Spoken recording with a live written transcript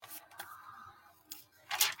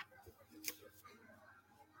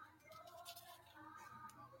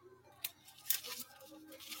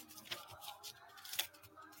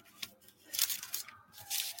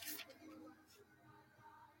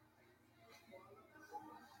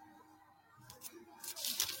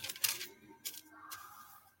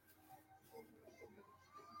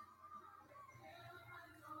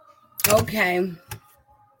Okay.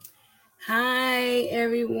 Hi,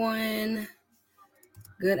 everyone.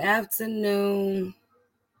 Good afternoon.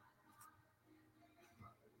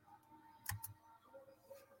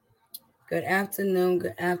 Good afternoon.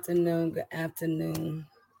 Good afternoon. Good afternoon.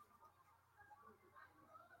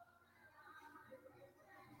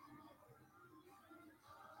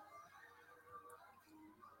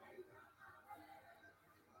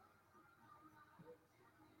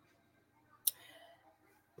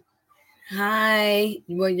 Hi.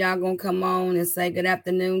 Well, y'all gonna come on and say good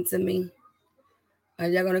afternoon to me? Are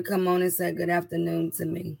y'all gonna come on and say good afternoon to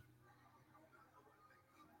me?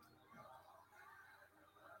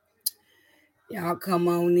 Y'all come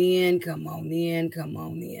on in, come on in, come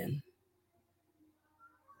on in.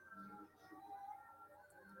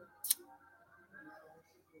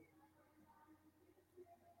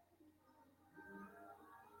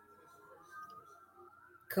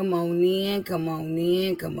 Come on in, come on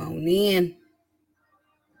in, come on in.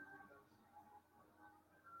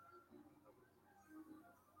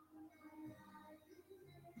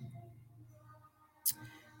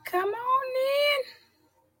 Come on in.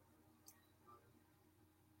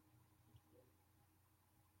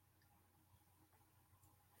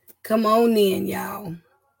 Come on in, y'all.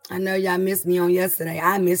 I know y'all missed me on yesterday.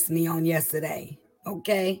 I missed me on yesterday.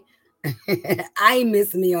 Okay. I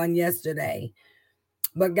missed me on yesterday.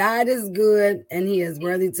 But God is good and he is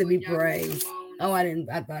worthy to be praised. Oh, I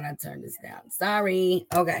thought I turned this down. Sorry.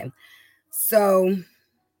 Okay. So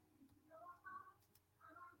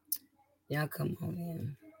y'all come on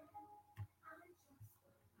in.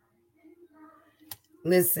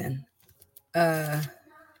 Listen.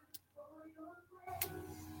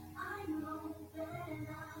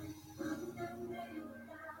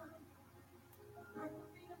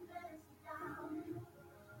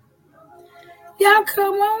 Y'all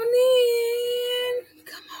come on in.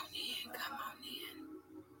 Come on in. Come on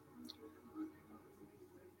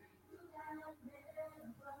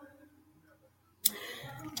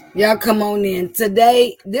in. Y'all come on in.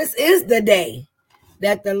 Today, this is the day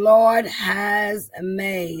that the Lord has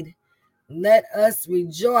made. Let us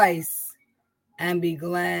rejoice and be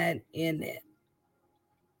glad in it.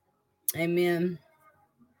 Amen.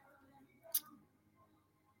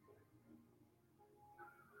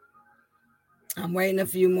 I'm waiting a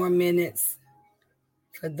few more minutes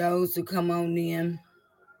for those who come on in.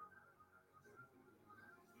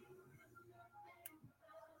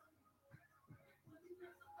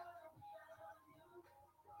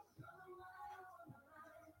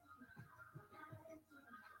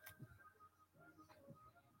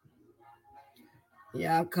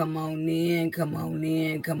 Y'all come on in, come on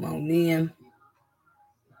in, come on in.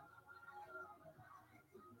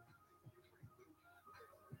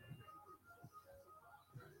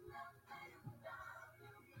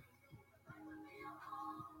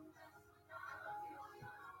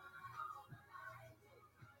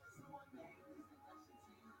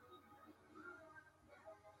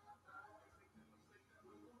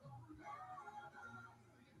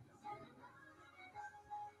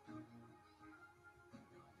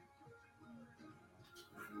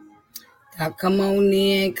 Y'all come on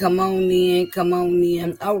in, come on in, come on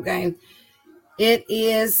in. Okay. It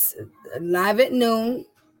is live at noon,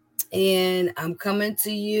 and I'm coming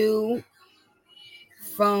to you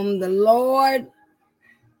from the Lord,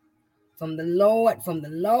 from the Lord, from the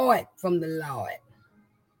Lord, from the Lord.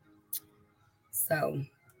 So,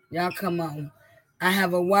 y'all come on. I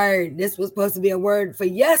have a word. This was supposed to be a word for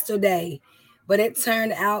yesterday, but it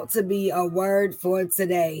turned out to be a word for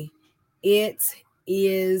today. It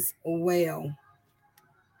is well.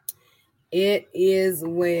 It is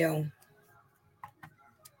well.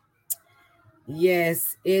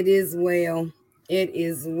 Yes, it is well. It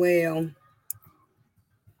is well.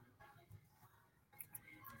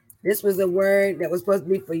 This was a word that was supposed to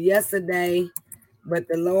be for yesterday, but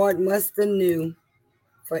the Lord must have knew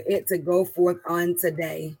for it to go forth on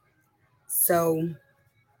today. So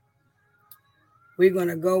we're going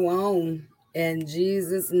to go on in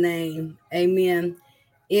Jesus' name. Amen.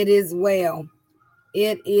 It is well.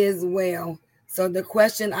 It is well. So the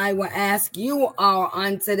question I will ask you all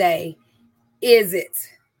on today is it?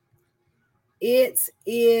 It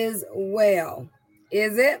is well.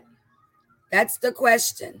 Is it? That's the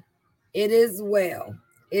question. It is well.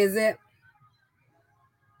 Is it?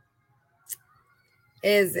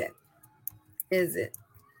 Is it? Is it?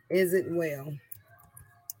 Is it well?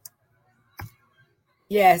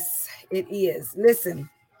 Yes, it is. Listen.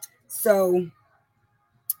 So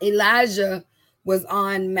Elijah was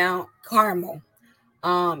on Mount Carmel.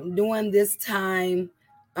 During this time,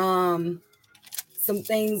 some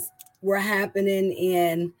things were happening,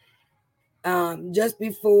 and just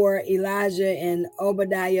before Elijah and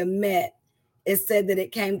Obadiah met, it said that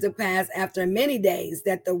it came to pass after many days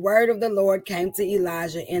that the word of the Lord came to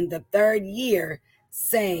Elijah in the 3rd year,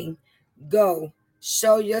 saying, Go,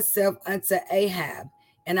 show yourself unto Ahab,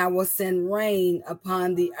 and I will send rain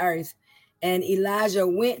upon the earth. And Elijah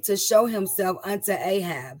went to show himself unto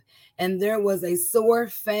Ahab, and there was a sore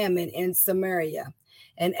famine in Samaria.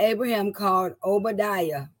 And Abraham called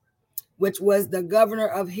Obadiah, which was the governor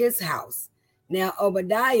of his house. Now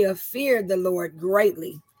Obadiah feared the Lord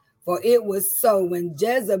greatly, for it was so when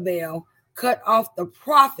Jezebel cut off the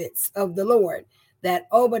prophets of the Lord, that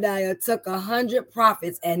Obadiah took 100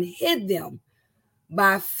 prophets and hid them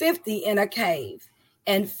by 50 in a cave,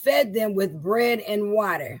 and fed them with bread and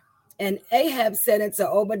water. And Ahab said unto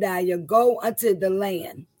Obadiah, Go into the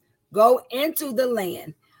land,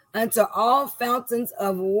 unto all fountains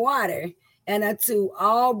of water, and unto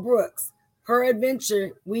all brooks.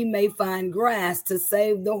 Peradventure we may find grass to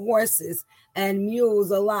save the horses and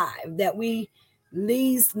mules alive, that we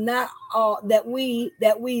lease not all the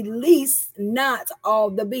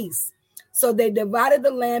beasts. So they divided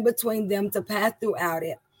the land between them to pass throughout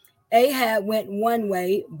it. Ahab went one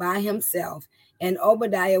way by himself, and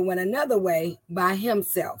Obadiah went another way by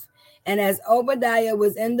himself. And as Obadiah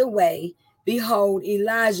was in the way, behold,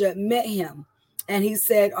 Elijah met him. And he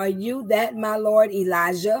said, Are you that, my Lord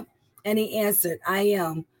Elijah? And he answered, I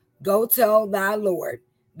am. Go tell thy Lord,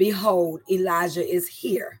 behold, Elijah is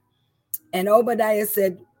here. And Obadiah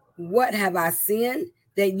said, What have I sinned,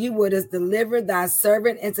 that you wouldest deliver thy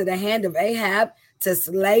servant into the hand of Ahab to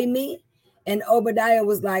slay me? And Obadiah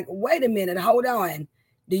was like, Wait a minute, hold on.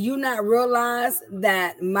 Do you not realize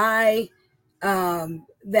that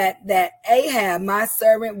that Ahab, my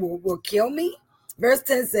servant, will kill me? Verse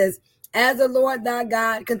 10 says, As the Lord thy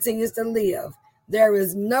God continues to live, there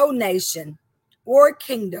is no nation or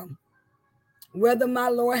kingdom whether my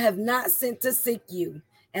Lord have not sent to seek you.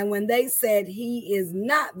 And when they said he is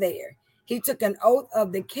not there, he took an oath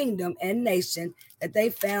of the kingdom and nation that they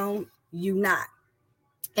found you not.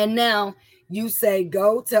 And now you say,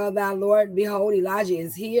 Go tell thy Lord, behold, Elijah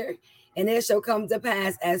is here. And it shall come to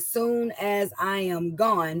pass as soon as I am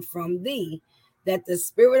gone from thee, that the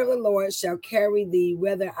Spirit of the Lord shall carry thee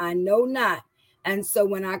whither I know not. And so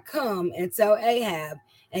when I come and tell Ahab,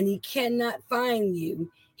 and he cannot find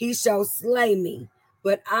you, he shall slay me.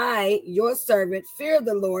 But I, your servant, fear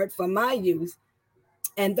the Lord from my youth.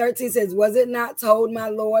 And 13 says, Was it not told, my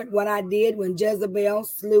Lord, what I did when Jezebel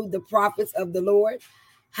slew the prophets of the Lord?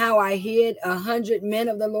 How I hid 100 men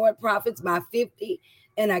of the Lord prophets by 50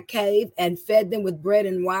 in a cave and fed them with bread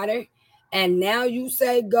and water? And now you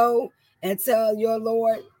say, Go and tell your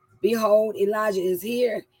Lord, behold, Elijah is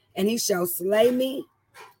here, and he shall slay me.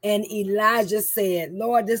 And Elijah said,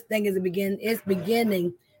 Lord, this thing is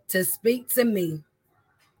beginning to speak to me.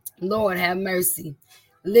 Lord, have mercy.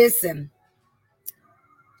 Listen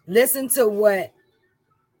to what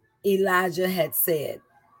Elijah had said.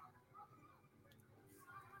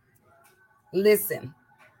 Listen,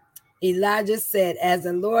 Elijah said, As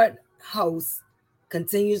the Lord hosts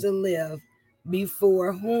continues to live,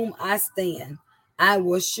 before whom I stand, I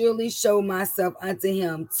will surely show myself unto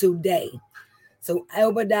him today. So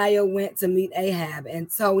Obadiah went to meet Ahab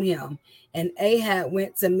and told him, and Ahab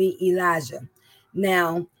went to meet Elijah.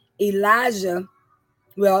 Now, Elijah,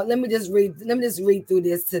 well, let me just read through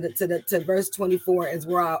this to verse 24 is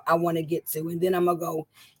where I want to get to, and then I'm gonna go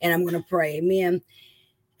and I'm gonna pray. Amen.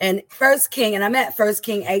 And I'm at 1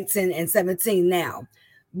 King 18 and 17 now.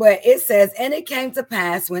 But it says, And it came to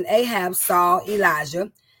pass when Ahab saw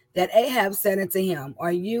Elijah, that Ahab said unto him,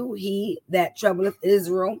 Are you he that troubleth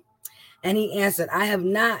Israel? And he answered, I have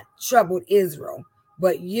not troubled Israel,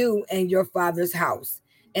 but you and your father's house,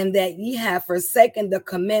 and that ye have forsaken the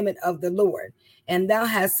commandment of the Lord, and thou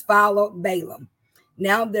hast followed Balaam.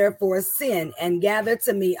 Now therefore send and gather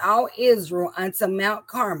to me all Israel unto Mount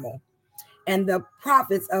Carmel, and the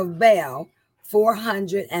prophets of Baal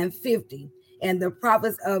 450, and the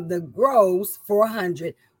prophets of the groves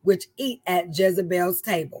 400, which eat at Jezebel's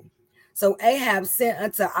table. So Ahab sent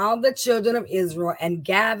unto all the children of Israel and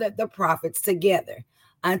gathered the prophets together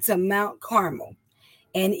unto Mount Carmel.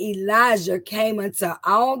 And Elijah came unto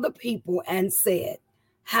all the people and said,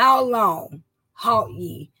 How long halt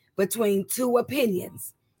ye between two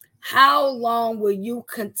opinions? How long will you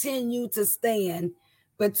continue to stand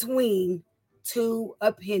between two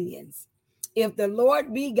opinions? If the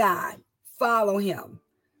Lord be God, follow him.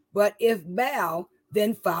 But if Baal,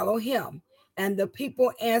 then follow him. And the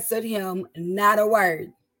people answered him not a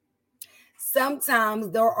word.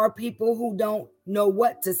 Sometimes there are people who don't know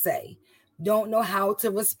what to say, don't know how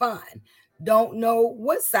to respond, don't know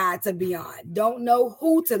what side to be on, don't know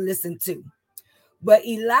who to listen to. But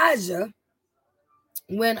Elijah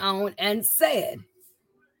went on and said,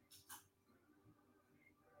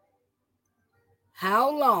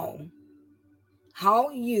 how long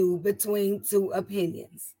halt you between two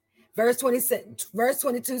opinions? Verse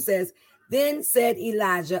 22 says, then said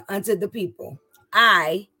Elijah unto the people,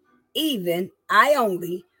 I, even I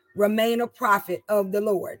only, remain a prophet of the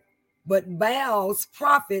Lord, but Baal's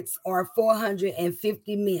prophets are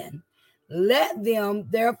 450 men. Let them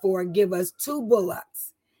therefore give us 2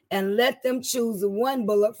 bullocks, and let them choose 1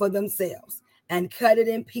 bullock for themselves, and cut it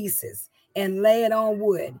in pieces, and lay it on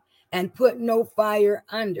wood, and put no fire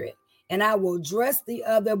under it. And I will dress the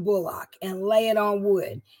other bullock and lay it on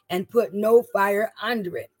wood and put no fire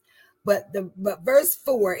under it. But verse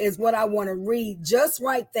 4 is what I want to read just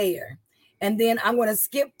right there. And then I'm going to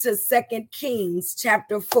skip to 2 Kings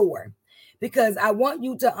chapter 4, because I want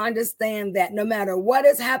you to understand that no matter what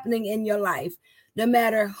is happening in your life, no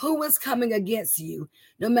matter who is coming against you,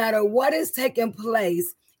 no matter what is taking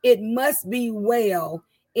place, it must be well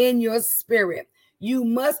in your spirit. You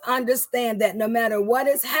must understand that no matter what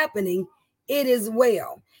is happening, it is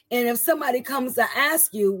well. And if somebody comes to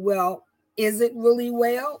ask you, well, is it really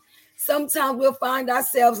well? Sometimes we'll find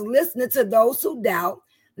ourselves listening to those who doubt,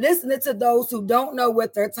 listening to those who don't know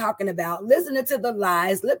what they're talking about, listening to the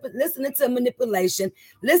lies, listening to manipulation,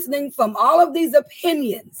 listening from all of these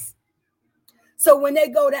opinions. So when they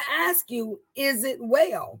go to ask you, is it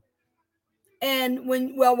well? And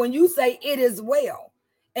when you say it is well,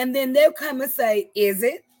 and then they'll come and say, is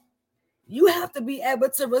it? You have to be able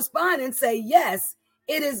to respond and say, yes,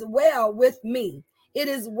 it is well with me. It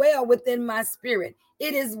is well within my spirit.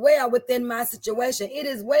 It is well within my situation. It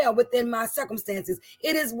is well within my circumstances.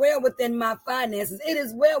 It is well within my finances. It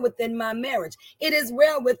is well within my marriage. It is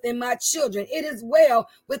well within my children. It is well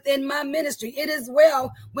within my ministry. It is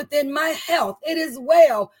well within my health. It is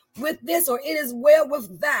well with this, or it is well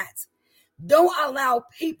with that. Don't allow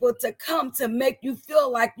people to come to make you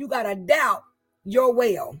feel like you got to doubt your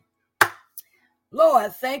well.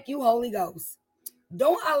 Lord, thank you, Holy Ghost.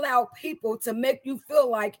 Don't allow people to make you feel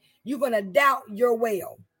like you're going to doubt your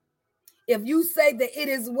well. If you say that it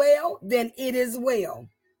is well, then it is well.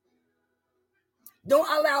 Don't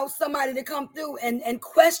allow somebody to come through and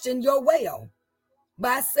question your well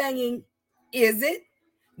by saying, is it?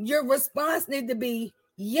 Your response needs to be,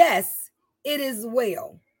 yes, it is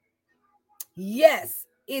well. Yes,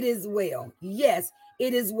 it is well. Yes,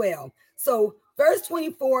 it is well. So verse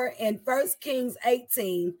 24 in 1 Kings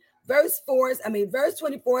 18, verse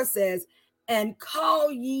 24 says, and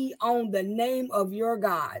call ye on the name of your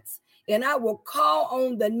gods, and I will call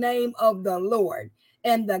on the name of the Lord,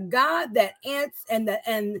 and the God that and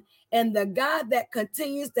the God that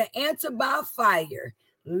continues to answer by fire,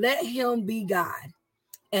 let him be God.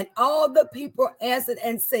 And all the people answered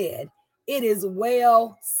and said, it is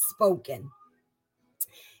well spoken.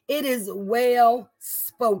 It is well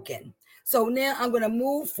spoken. So now I'm going to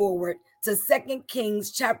move forward to 2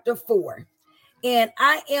 Kings chapter 4. And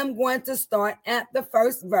I am going to start at the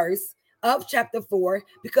first verse of chapter 4,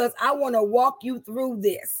 because I want to walk you through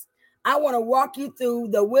this. I want to walk you through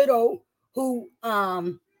the widow who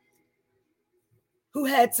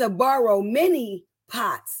had to borrow many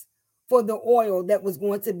pots for the oil that was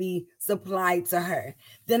going to be supplied to her.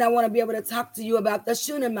 Then I want to be able to talk to you about the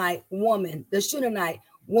Shunammite woman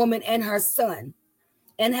and her son,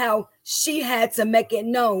 and how she had to make it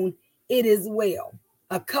known it is well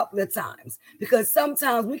a couple of times, because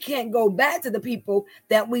sometimes we can't go back to the people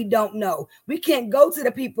that we don't know. We can't go to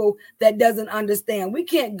the people that doesn't understand. We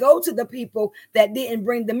can't go to the people that didn't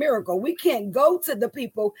bring the miracle. We can't go to the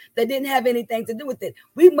people that didn't have anything to do with it.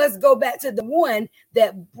 We must go back to the one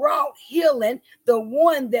that brought healing, the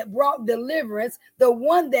one that brought deliverance, the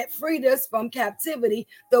one that freed us from captivity,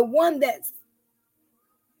 the one that,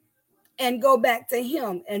 and go back to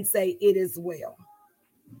him and say, it is well.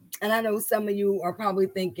 And I know some of you are probably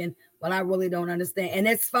thinking, well, I really don't understand. And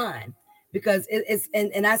it's fine, because it's,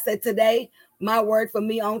 and I said today, my word for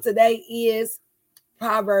me on today is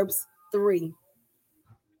Proverbs 3.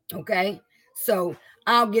 Okay. So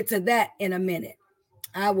I'll get to that in a minute.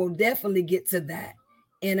 I will definitely get to that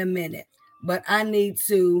in a minute, but I need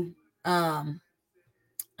to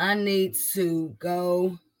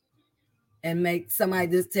go and make, somebody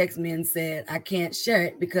just text me and said, I can't share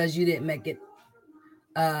it because you didn't make it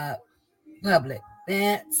public.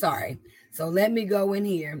 Sorry. So let me go in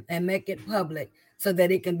here and make it public so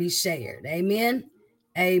that it can be shared. Amen.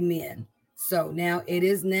 Amen. So now it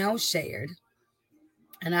is now shared.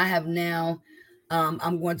 And I have now,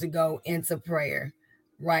 I'm going to go into prayer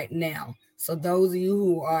right now. So those of you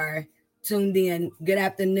who are tuned in. Good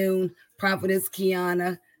afternoon, Prophetess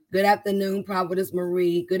Kiana. Good afternoon, Prophetess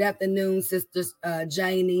Marie. Good afternoon, Sister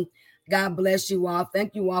Janie. God bless you all.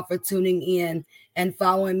 Thank you all for tuning in and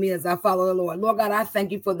following me as I follow the Lord. Lord God, I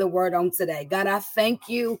thank you for the word on today. God, I thank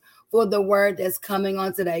you for the word that's coming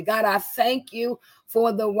on today. God, I thank you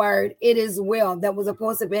for the word. It is well that was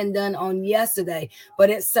supposed to have been done on yesterday, but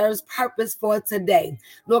it serves purpose for today.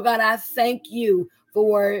 Lord God, I thank you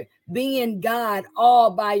for being God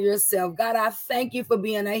all by yourself. God, I thank you for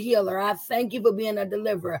being a healer. I thank you for being a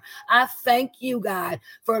deliverer. I thank you, God,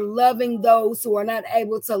 for loving those who are not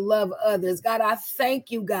able to love others. God, I thank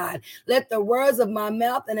you, God. Let the words of my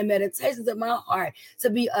mouth and the meditations of my heart to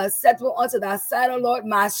be acceptable unto thy sight, O Lord,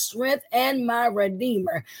 my strength and my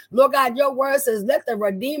redeemer. Lord God, your word says, let the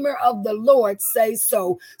redeemer of the Lord say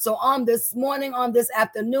so. So on this morning, on this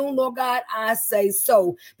afternoon, Lord God, I say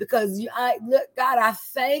so because God, I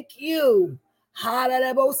thank you.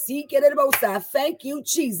 Thank you,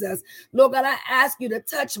 Jesus. Lord God, I ask you to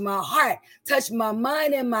touch my heart, touch my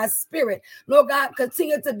mind and my spirit. Lord God,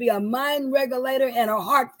 continue to be a mind regulator and a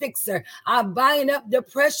heart fixer. I bind up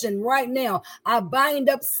depression right now. I bind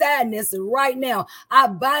up sadness right now. I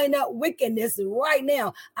bind up wickedness right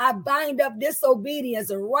now. I bind up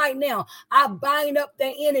disobedience right now. I bind up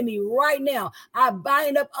the enemy right now. I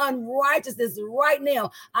bind up unrighteousness right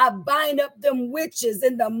now. I bind up them witches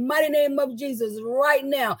in the mighty name of Jesus right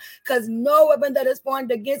now, because no weapon that is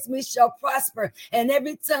formed against me shall prosper, and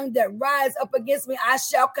every tongue that rise up against me I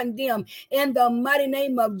shall condemn in the mighty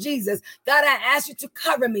name of Jesus. God, I ask you to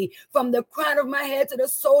cover me from the crown of my head to the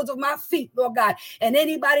soles of my feet, Lord God, and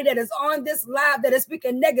anybody that is on this live that is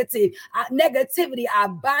speaking negativity, I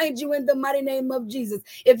bind you in the mighty name of Jesus.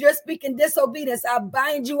 If you're speaking disobedience, I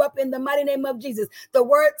bind you up in the mighty name of Jesus. The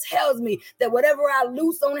word tells me that whatever I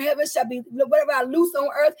loose on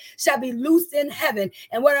earth shall be loosed in heaven,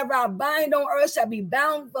 and whatever I bind on earth shall be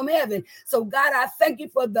bound from heaven. So God, I thank you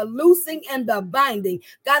for the loosing and the binding.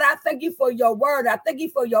 God, I thank you for your word. I thank you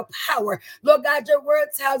for your power. Lord God, your word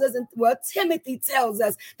tells us, Timothy tells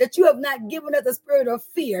us that you have not given us a spirit of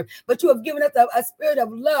fear, but you have given us a spirit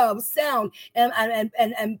of love, sound, and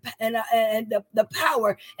the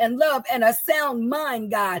power and love and a sound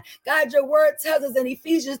mind, God. God, your word tells us in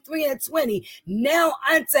Ephesians 3:20, now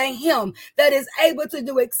unto him that is able to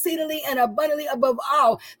do exceedingly and abundantly above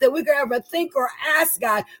all that we could ever think or ask,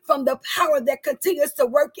 God, from the power that continues to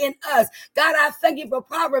work in us. God, I thank you for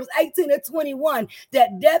Proverbs 18:21,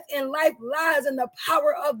 that death and life lies in the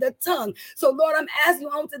power of the tongue. So Lord, I'm asking you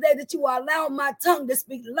on today that you will allow my tongue to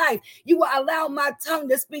speak life. You will allow my tongue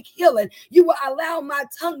to speak healing. You will allow my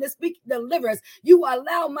tongue to speak deliverance. You will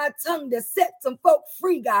allow my tongue to set some folk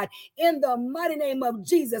free, God, in the mighty name of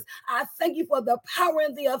Jesus. I thank you for the power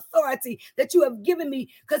and the authority that you have given me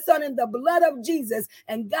concerning the blood of Jesus.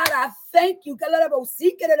 And God, I thank you. God,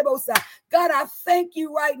 I thank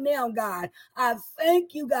you right now, God. I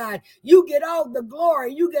thank you, God. You get all the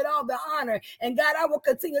glory. You get all the honor. And God, I will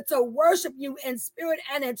continue to worship you in spirit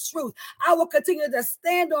and in truth. I will continue to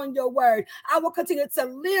stand on your word. I will continue to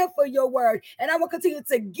live for your word. And I will continue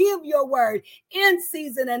to give your word in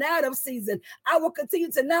season and out of season. I will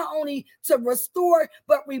continue to not only to restore,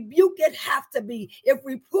 but rebuke it have to be. If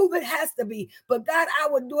reprove it has to be. But God, I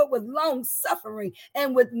will do it with long suffering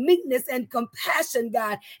and with meekness and compassion,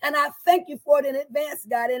 God. And I thank you for it in advance,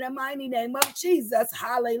 God, in the mighty name of Jesus.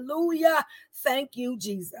 Hallelujah. Thank you,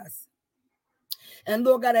 Jesus. And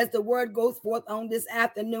Lord God, as the word goes forth on this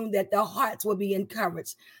afternoon, that the hearts will be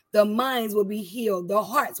encouraged. The minds will be healed. The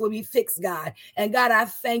hearts will be fixed, God. And God, I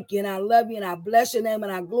thank you and I love you and I bless your name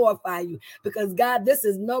and I glorify you because, God, this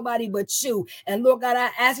is nobody but you. And Lord God, I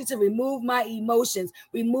ask you to remove my emotions,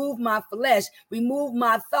 remove my flesh, remove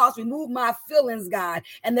my thoughts, remove my feelings, God,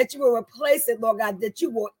 and that you will replace it, Lord God, that you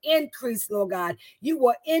will increase, Lord God. You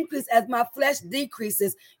will increase as my flesh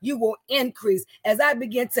decreases. You will increase. As I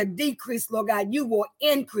begin to decrease, Lord God, you will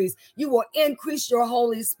increase. You will increase your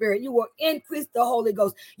Holy Spirit. You will increase the Holy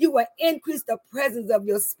Ghost. You will increase the presence of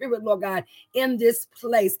your spirit, Lord God, in this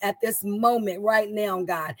place at this moment right now,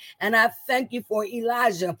 God. And I thank you for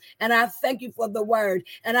Elijah. And I thank you for the word.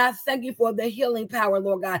 And I thank you for the healing power,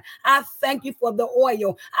 Lord God. I thank you for the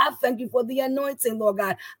oil. I thank you for the anointing, Lord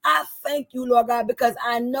God. I thank you, Lord God, because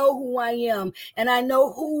I know who I am and I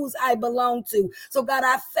know whose I belong to. So, God,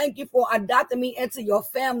 I thank you for adopting me into your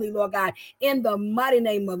family, Lord God, in the mighty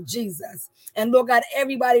name of Jesus. And Lord God,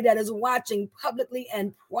 everybody that is watching publicly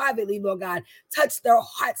and privately, Lord God, touch their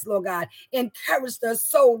hearts, Lord God, encourage their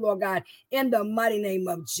soul, Lord God, in the mighty name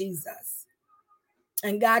of Jesus.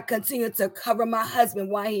 And God, continue to cover my husband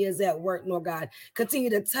while he is at work, Lord God. Continue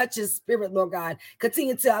to touch his spirit, Lord God.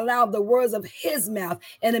 Continue to allow the words of his mouth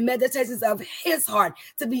and the meditations of his heart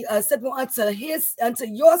to be acceptable unto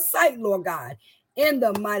your sight, Lord God. In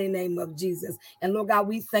the mighty name of Jesus. And Lord God,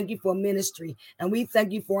 we thank you for ministry, and we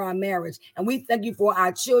thank you for our marriage, and we thank you for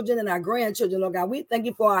our children and our grandchildren, Lord God. We thank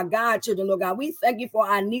you for our godchildren, Lord God. We thank you for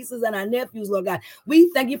our nieces and our nephews, Lord God.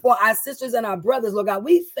 We thank you for our sisters and our brothers, Lord God.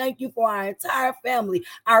 We thank you for our entire family,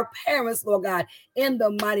 our parents, Lord God, in the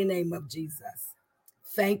mighty name of Jesus.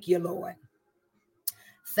 Thank you, Lord.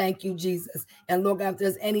 Thank you, Jesus. And Lord God, if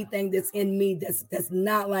there's anything that's in me that's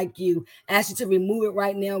not like you, ask you to remove it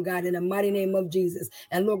right now, God, in the mighty name of Jesus.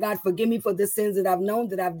 And Lord God, forgive me for the sins that I've known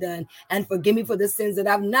that I've done, and forgive me for the sins that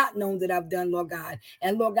I've not known that I've done, Lord God.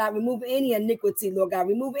 And Lord God, remove any iniquity, Lord God.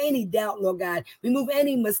 Remove any doubt, Lord God. Remove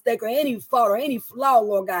any mistake or any fault or any flaw,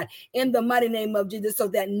 Lord God, in the mighty name of Jesus, so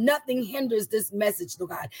that nothing hinders this message,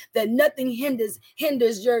 Lord God. That nothing hinders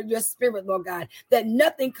your spirit, Lord God. That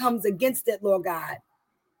nothing comes against it, Lord God.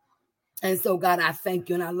 And so, God, I thank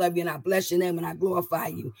you and I love you and I bless your name and I glorify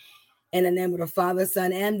you. In the name of the Father,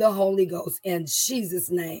 Son, and the Holy Ghost. In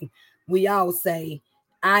Jesus' name, we all say,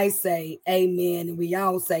 I say amen. And we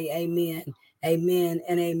all say amen, amen,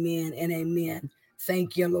 and amen, and amen.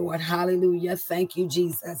 Thank you, Lord. Hallelujah. Thank you,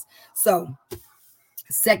 Jesus. So,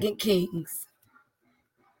 2 Kings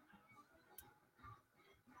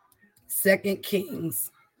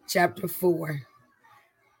chapter 4,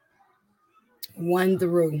 1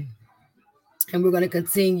 through. And we're going to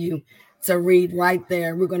continue to read right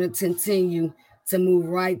there. We're going to continue to move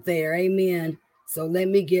right there. Amen. So let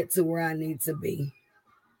me get to where I need to be.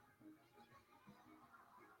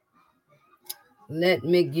 Let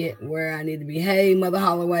me get where I need to be. Hey, Mother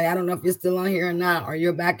Holloway, I don't know if you're still on here or not, or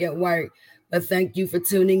you're back at work, but thank you for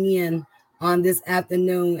tuning in on this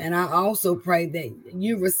afternoon. And I also pray that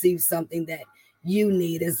you receive something that you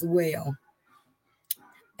need as well.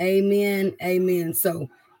 Amen. Amen. So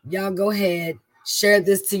y'all go ahead, share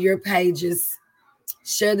this to your pages.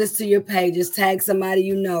 Share this to your pages. Tag somebody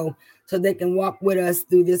you know so they can walk with us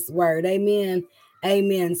through this word. Amen.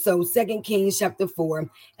 Amen. So 2 Kings chapter 4,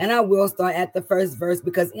 and I will start at the first verse,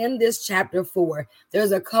 because in this chapter 4,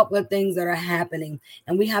 there's a couple of things that are happening,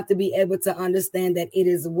 and we have to be able to understand that it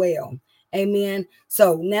is well. Amen.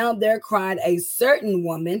 So now there cried a certain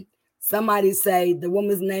woman. Somebody say the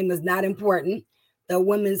woman's name is not important. The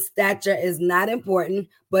woman's stature is not important,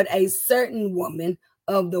 but a certain woman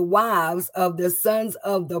of the wives of the sons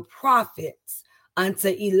of the prophets unto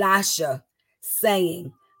Elisha,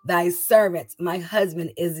 saying, Thy servant, my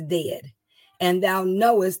husband, is dead. And thou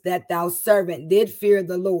knowest that thou servant did fear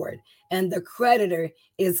the Lord, and the creditor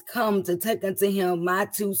is come to take unto him my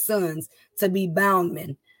 2 sons to be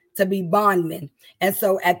bondmen. And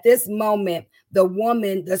so at this moment,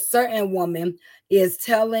 the certain woman is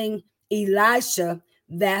telling Elisha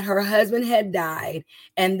that her husband had died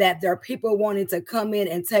and that there are people wanting to come in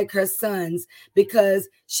and take her sons because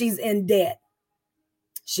she's in debt.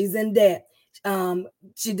 She's in debt.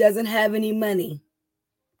 She doesn't have any money,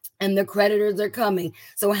 and the creditors are coming.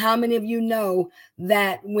 So how many of you know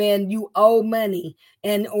that when you owe money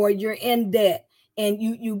or you're in debt and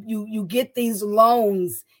you get these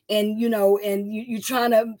loans, and you're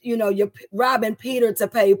trying to, you're robbing Peter to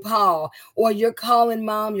pay Paul, or you're calling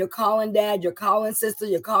mom, you're calling dad, you're calling sister,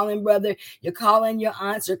 you're calling brother, you're calling your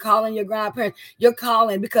aunts, you're calling your grandparents, you're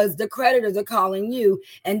calling because the creditors are calling you,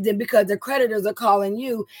 and then because the creditors are calling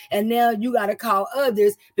you, and now you got to call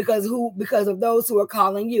others because of those who are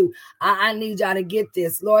calling you. I need y'all to get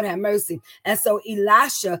this. Lord have mercy. And so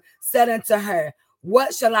Elisha said unto her,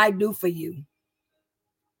 What shall I do for you?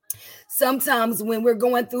 Sometimes when we're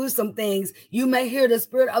going through some things, you may hear the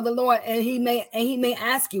Spirit of the Lord, and he may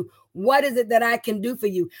ask you, what is it that I can do for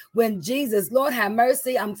you? When Jesus, Lord have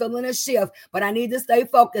mercy, I'm feeling a shift, but I need to stay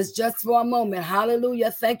focused just for a moment.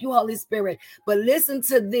 Hallelujah. Thank you, Holy Spirit. But listen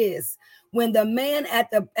to this. When the man at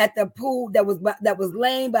the pool that was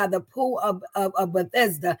laying by the pool of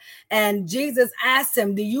Bethesda, and Jesus asked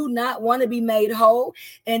him, do you not want to be made whole?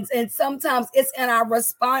 And sometimes it's in our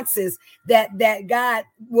responses that God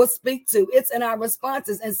will speak to. It's in our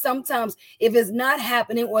responses. And sometimes if it's not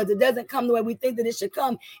happening, or if it doesn't come the way we think that it should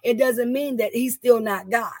come, it doesn't mean that he's still not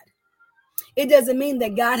God. It doesn't mean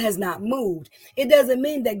that God has not moved. It doesn't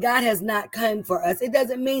mean that God has not come for us. It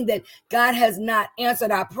doesn't mean that God has not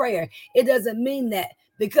answered our prayer. It doesn't mean that,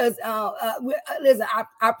 because listen,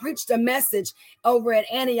 I preached a message over at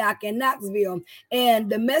Antioch in Knoxville, and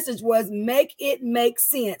the message was make it make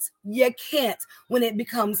sense. You can't when it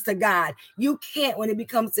becomes to God. You can't when it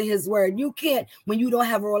becomes to his word. You can't when you don't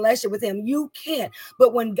have a relationship with him. You can't.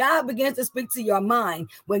 But when God begins to speak to your mind,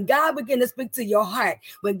 when God begins to speak to your heart,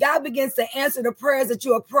 when God begins to answer the prayers that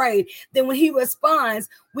you have prayed, then when he responds,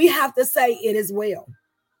 we have to say it is well.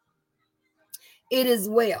 It is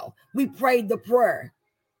well. We prayed the prayer.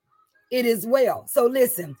 It is well. So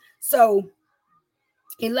listen. So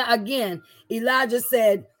Elijah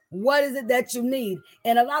said, what is it that you need?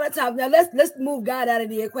 And a lot of times, now let's move God out of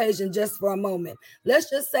the equation just for a moment. Let's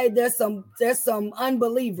just say there's some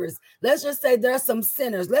unbelievers. Let's just say there's some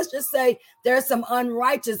sinners. Let's just say there's some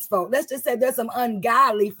unrighteous folk. Let's just say there's some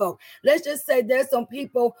ungodly folk. Let's just say there's some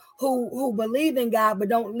people who believe in God but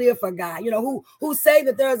don't live for God. Who say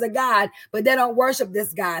that there is a God, but they don't worship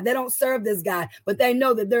this God. They don't serve this God, but they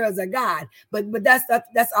know that there is a God. But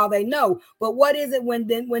that's all they know. But what is it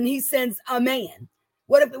when he sends a man?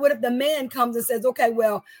 What if the man comes and says, okay,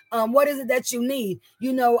 well, what is it that you need?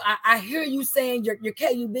 I hear you saying your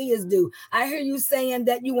KUB is due. I hear you saying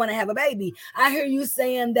that you want to have a baby. I hear you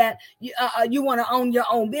saying that you want to own your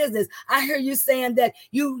own business. I hear you saying that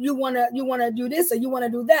you want to do this or you want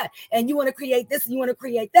to do that, and you want to create this and you want to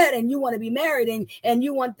create that, and you want to be married and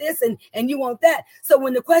you want this and you want that. So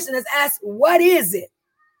when the question is asked, what is it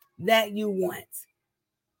that you want?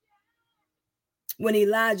 When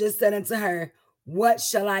Elijah said unto her, what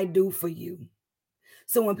shall I do for you?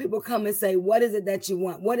 So when people come and say, what is it that you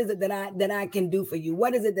want? What is it that I can do for you?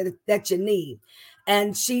 What is it that you need?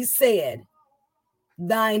 And she said,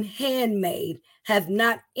 thine handmaid hath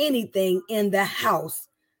not anything in the house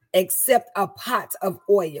except a pot of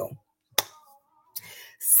oil.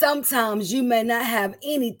 Sometimes you may not have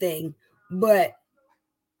anything but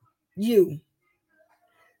you.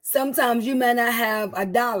 Sometimes you may not have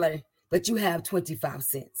 $1, but you have 25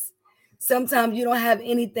 cents. Sometimes you don't have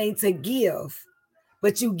anything to give,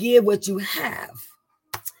 but you give what you have.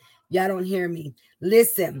 Y'all don't hear me.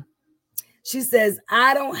 Listen, she says,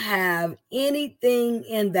 I don't have anything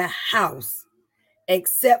in the house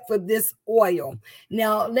except for this oil.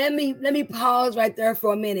 Now, let me pause right there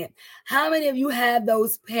for a minute. How many of you had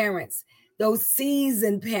those parents, those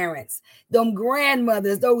seasoned parents, them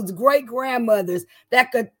grandmothers, those great grandmothers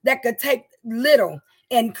that could take little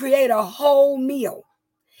and create a whole meal?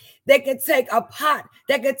 They could take a pot,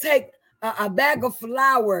 they could take a bag of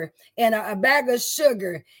flour and a bag of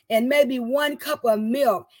sugar and maybe 1 cup of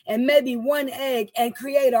milk and maybe 1 egg and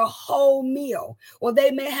create a whole meal. Or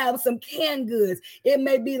they may have some canned goods. It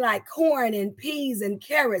may be like corn and peas and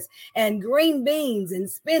carrots and green beans and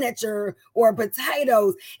spinach or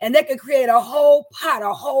potatoes. And they could create a whole pot,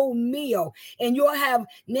 a whole meal. And you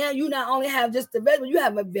not only have just the vegetable, you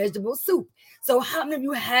have a vegetable soup. So how many of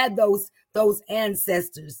you had those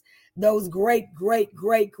ancestors, those great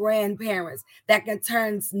grandparents that can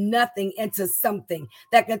turn nothing into something,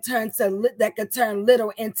 that can turn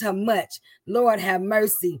little into much? Lord have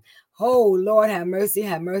mercy. Oh, Lord have mercy,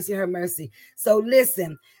 have mercy, have mercy. So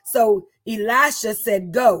listen. So Elisha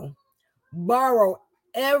said, go, borrow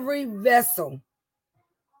every vessel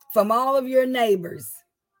from all of your neighbors,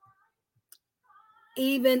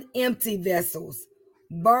 even empty vessels.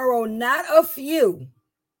 Borrow not a few.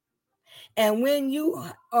 And when you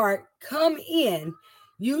are come in,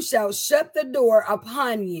 you shall shut the door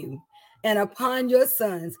upon you and upon your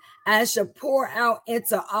sons, and shall pour out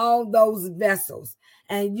into all those vessels,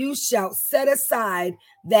 and you shall set aside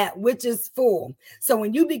that which is full. So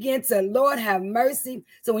when you begin to, Lord have mercy.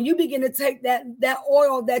 So when you begin to take that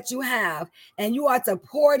oil that you have, and you are to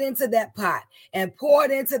pour it into that pot, and pour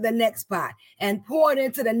it into the next pot, and pour it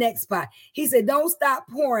into the next pot. He said, don't stop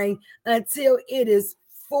pouring until it is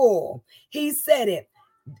full. He said it,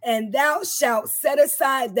 and thou shalt set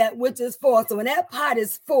aside that which is full. So when that pot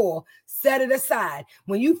is full, set it aside.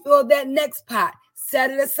 When you fill that next pot,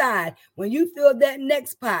 set it aside. When you fill that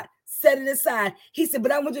next pot, set it aside. He said,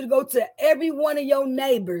 but I want you to go to every one of your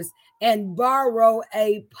neighbors and borrow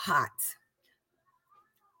a pot.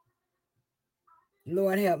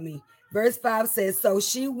 Lord help me. Verse 5 says, so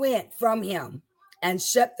she went from him and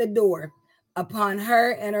shut the door upon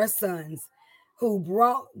her and her sons, who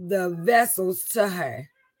brought the vessels to her.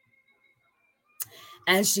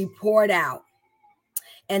 And she poured out.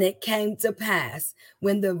 And it came to pass,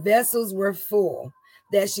 when the vessels were full,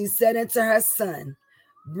 that she said unto her son,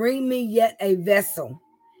 bring me yet a vessel.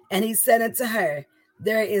 And he said unto her,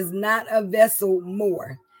 there is not a vessel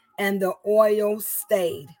more. And the oil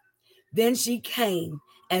stayed. Then she came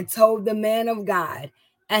and told the man of God,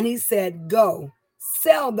 and he said, go,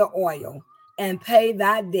 sell the oil and pay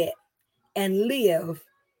thy debt, and live,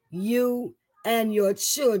 you and your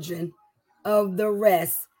children of the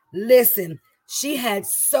rest. Listen, she had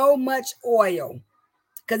so much oil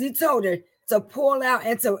because he told her to pour out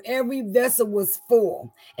until every vessel was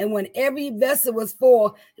full. And when every vessel was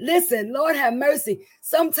full, listen, Lord have mercy.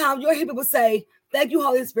 Sometimes you'll hear people say, thank you,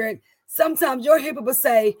 Holy Spirit. Sometimes you'll hear people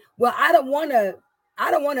say, well, I don't want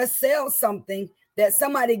to sell something that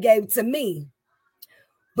somebody gave to me.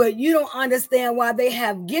 But you don't understand why they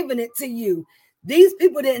have given it to you. These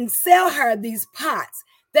people didn't sell her these pots.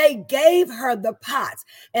 They gave her the pots,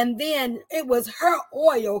 and then it was her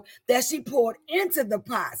oil that she poured into the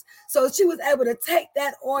pots. So she was able to take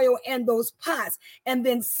that oil and those pots and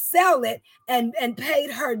then sell it and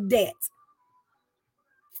paid her debt.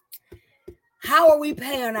 How are we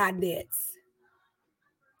paying our debts?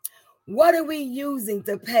 What are we using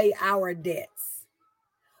to pay our debts?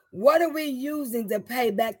 What are we using to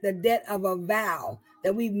pay back the debt of a vow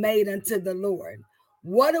that we've made unto the Lord?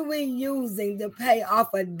 What are we using to pay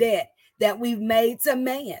off a debt that we've made to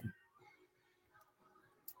man?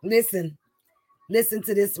 Listen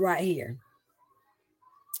to this right here.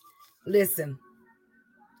 Listen,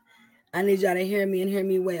 I need y'all to hear me and hear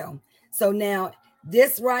me well. So now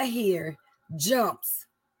this right here jumps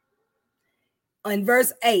on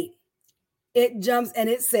verse 8. It jumps and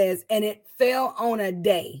it says, and it fell on a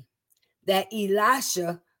day that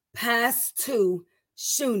Elisha passed to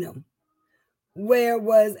Shunem, where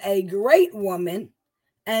was a great woman,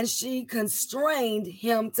 and she constrained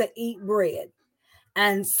him to eat bread.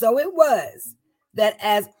 And so it was that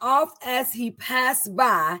as oft as he passed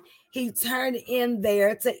by, he turned in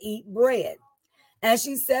there to eat bread. And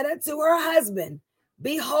she said unto her husband,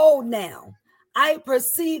 behold now, I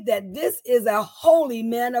perceive that this is a holy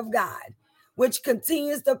man of God, which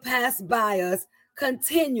continues to pass by us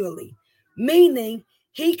continually. Meaning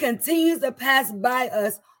he continues to pass by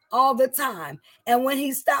us all the time. And when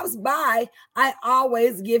he stops by, I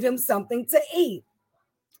always give him something to eat.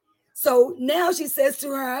 So now she says to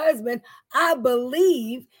her husband, I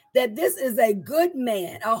believe that this is a good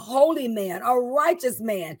man, a holy man, a righteous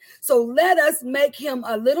man. So let us make him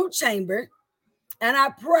a little chamber, and I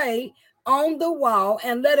pray on the wall,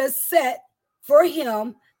 and let us set for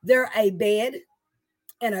him there a bed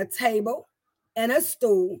and a table and a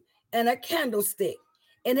stool and a candlestick.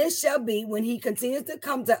 And it shall be when he continues to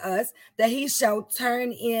come to us that he shall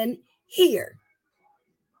turn in here.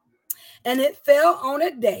 And it fell on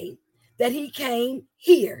a day that he came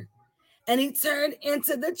here, and he turned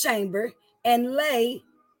into the chamber and lay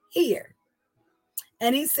here.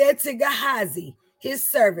 And he said to Gehazi, his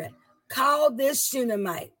servant, call this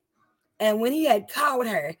Shunammite. And when he had called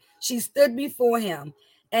her, she stood before him.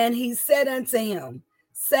 And he said unto him,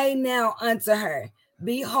 say now unto her,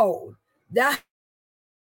 behold, thou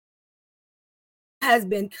hast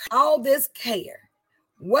been all this care.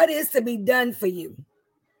 What is to be done for you?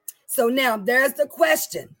 So now there's the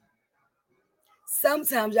question.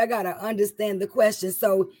 Sometimes I got to understand the question.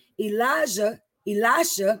 So Elisha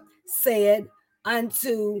said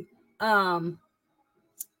unto a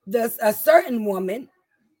certain woman,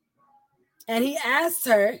 and he asked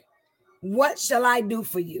her, what shall I do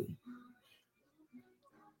for you?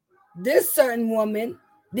 This certain woman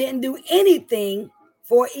didn't do anything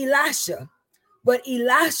for Elisha, but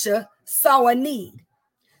Elisha saw a need.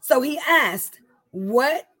 So he asked,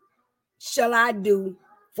 what shall I do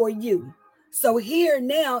for you? So here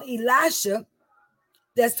now, Elisha,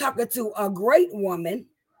 that's talking to a great woman.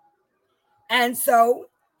 And so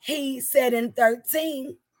he said in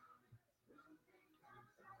 13,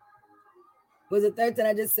 was it 13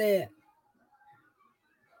 I just said?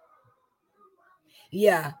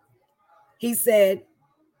 Yeah. He said,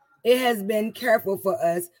 it has been careful for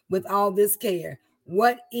us with all this care.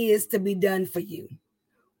 What is to be done for you?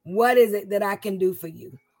 What is it that I can do for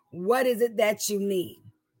you? What is it that you need?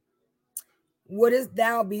 Wouldst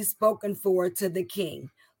thou be spoken for to the king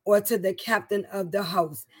or to the captain of the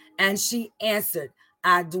host? And she answered,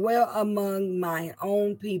 I dwell among mine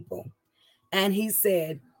own people. And he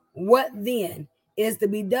said, what then is to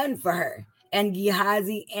be done for her? And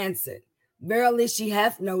Gehazi answered, verily she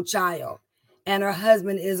hath no child, and her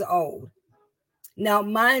husband is old. Now,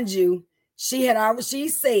 mind you, she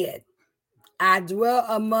said, I dwell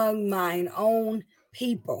among mine own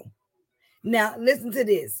people. Now, listen to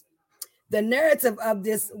this. The narrative of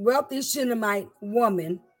this wealthy Shunammite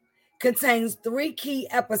woman contains 3 key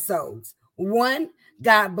episodes. 1,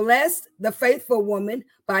 God blessed the faithful woman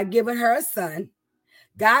by giving her a son.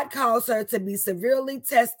 God calls her to be severely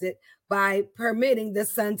tested by permitting the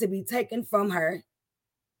son to be taken from her.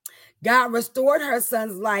 God restored her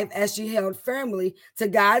son's life as she held firmly to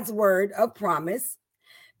God's word of promise.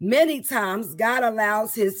 Many times, God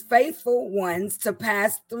allows his faithful ones to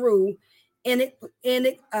pass through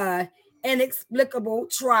inexplicable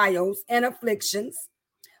trials and afflictions,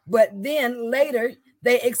 but then later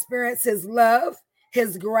they experience his love,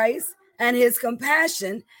 his grace, and his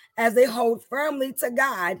compassion as they hold firmly to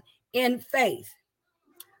God in faith.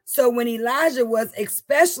 So when Elijah was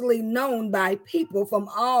especially known by people from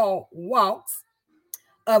all walks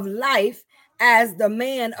of life as the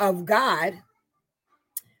man of God,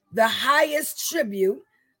 the highest tribute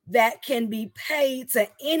that can be paid to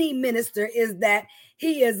any minister is that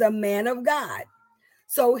he is a man of God.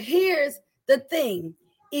 So here's the thing.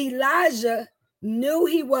 Elijah knew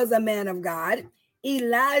he was a man of God.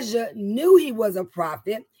 Elijah knew he was a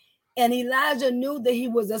prophet. And Elijah knew that he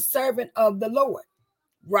was a servant of the Lord,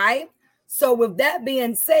 right? So with that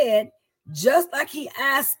being said, just like he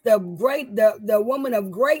asked the woman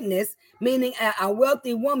of greatness, meaning a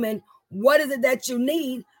wealthy woman, what is it that you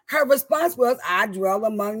need? Her response was, I dwell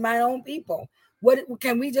among my own people. What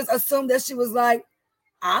can we just assume that she was like,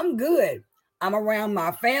 I'm good. I'm around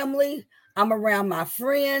my family. I'm around my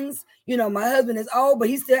friends. You know, my husband is old, but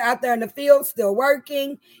he's still out there in the field, still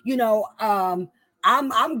working. You know,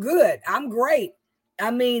 I'm good. I'm great.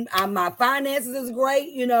 I mean, my finances is great.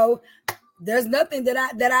 You know, there's nothing that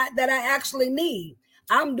I actually need.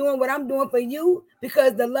 I'm doing what I'm doing for you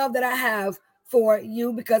because the love that I have for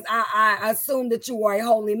you, because I assume that you are a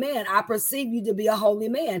holy man. I perceive you to be a holy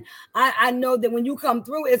man. I know that when you come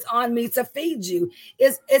through, it's on me to feed you.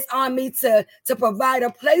 It's on me to provide a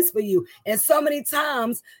place for you. And so many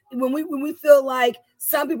times when we feel like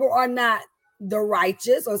some people are not the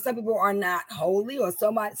righteous, or some people are not holy, or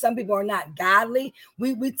some people are not godly,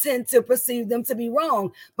 we tend to perceive them to be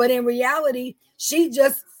wrong. But in reality, she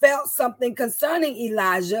just felt something concerning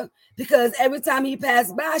Elijah because every time he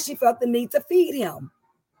passed by, she felt the need to feed him.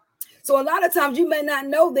 So a lot of times you may not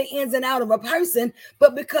know the ins and out of a person,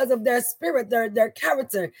 but because of their spirit, their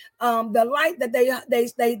character, the light that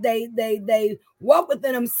they walk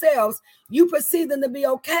within themselves, you perceive them to be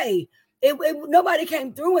okay. Nobody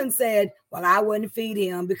came through and said, well, I wouldn't feed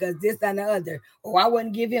him because this, that, and the other. Or I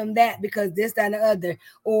wouldn't give him that because this, that, and the other.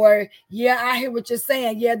 Or, yeah, I hear what you're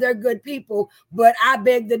saying. Yeah, they're good people, but I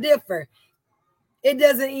beg to differ. It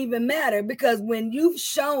doesn't even matter, because when you've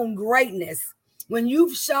shown greatness, when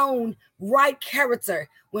you've shown right character,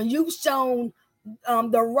 when you've shown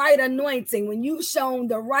the right anointing, when you've shown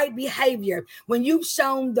the right behavior, when you've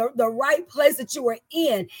shown the right place that you are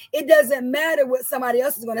in, it doesn't matter what somebody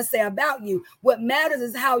else is going to say about you. What matters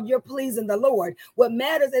is how you're pleasing the Lord. What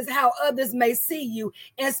matters is how others may see you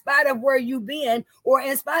in spite of where you've been or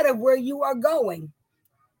in spite of where you are going.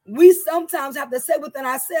 We sometimes have to say within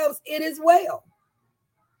ourselves, it is well.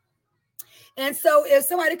 And so if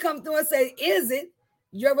somebody comes through and says, is it?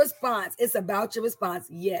 Your response, it's about your response.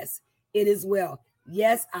 Yes, it is well.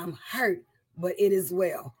 Yes, I'm hurt, but it is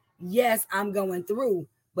well. Yes, I'm going through,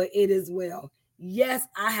 but it is well. Yes,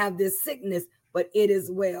 I have this sickness, but it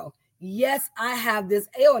is well. Yes, I have this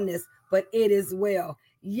illness, but it is well.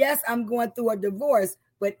 Yes, I'm going through a divorce,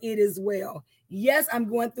 but it is well. Yes, I'm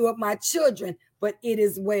going through with my children, but it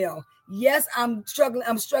is well. Yes, I'm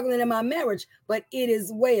struggling in my marriage, but it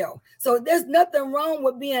is well. So there's nothing wrong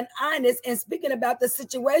with being honest and speaking about the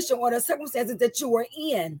situation or the circumstances that you are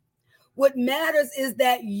in. What matters is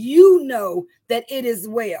that you know that it is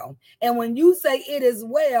well. And when you say it is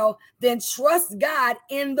well, then trust God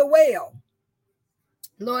in the well.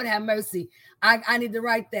 Lord have mercy. I need to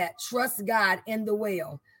write that. Trust God in the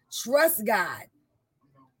well. Trust God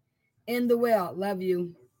in the well. Love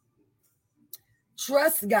you.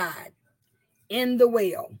 Trust God in the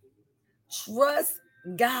well. Trust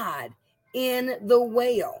God in the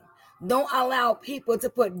well. Don't allow people to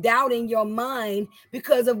put doubt in your mind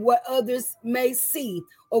because of what others may see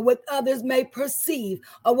or what others may perceive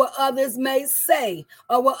or what others may say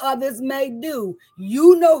or what others may do.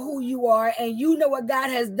 You know who you are and you know what God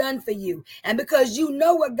has done for you. And because you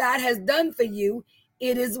know what God has done for you,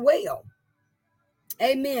 it is well.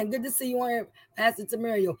 Amen. Good to see you on here, Pastor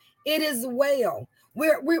Tamario. It is well.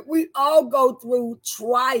 We all go through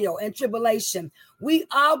trial and tribulation. We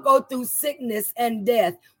all go through sickness and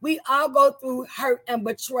death. We all go through hurt and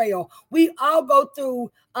betrayal. We all go through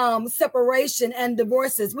separation and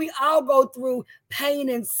divorces. We all go through pain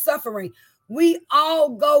and suffering. We all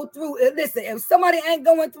go through it. Listen, if somebody ain't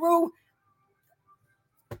going through,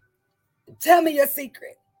 tell me your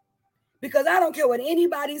secret. Because I don't care what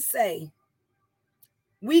anybody say.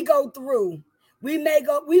 We go through. We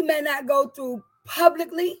may not go through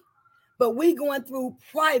publicly, but we going through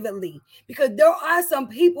privately, because there are some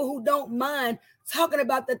people who don't mind talking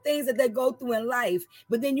about the things that they go through in life.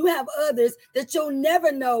 But then you have others that you'll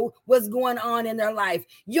never know what's going on in their life.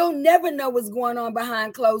 You'll never know what's going on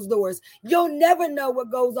behind closed doors. You'll never know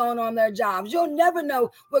what goes on their jobs. You'll never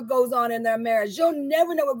know what goes on in their marriage. You'll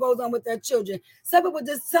never know what goes on with their children.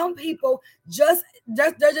 Some people just,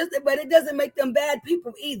 but it doesn't make them bad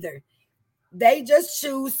people either. They just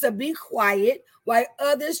choose to be quiet while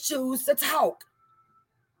others choose to talk.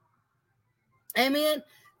 Amen.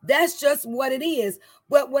 That's just what it is.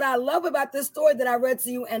 But what I love about this story that I read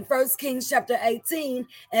to you in 1 Kings chapter 18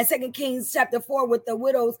 and 2 Kings chapter 4 with the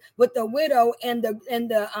widow and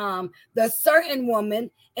the certain woman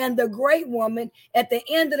and the great woman, at the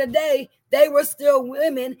end of the day, they were still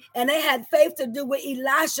women, and they had faith to do what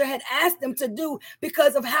Elisha had asked them to do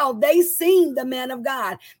because of how they seen the man of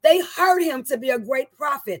God. They heard him to be a great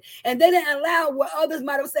prophet, and they didn't allow what others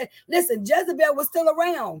might have said. Listen, Jezebel was still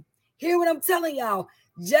around. Hear what I'm telling y'all.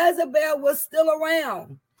 Jezebel was still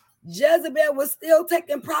around. Jezebel was still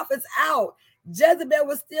taking prophets out. Jezebel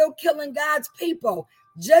was still killing God's people.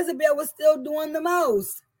 Jezebel was still doing the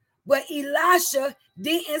most. But Elisha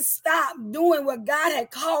didn't stop doing what God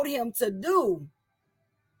had called him to do.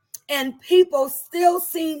 And people still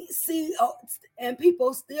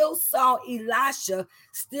saw Elisha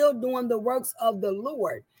still doing the works of the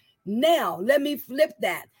Lord. Now, let me flip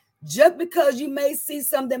that. Just because you may see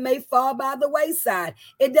some that may fall by the wayside,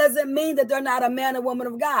 it doesn't mean that they're not a man or woman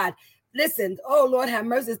of God. Listen, oh Lord have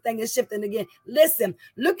mercy, this thing is shifting again. Listen,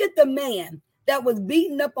 look at the man that was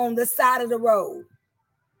beaten up on the side of the road.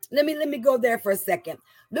 Let me go there for a second.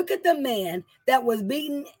 Look at the man that was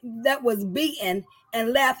beaten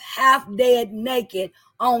and left half dead naked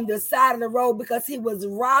on the side of the road because he was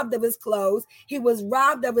robbed of his clothes. He was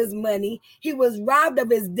robbed of his money. He was robbed of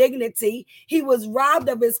his dignity. He was robbed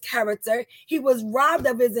of his character. He was robbed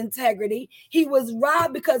of his integrity. He was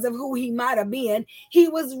robbed because of who he might have been. He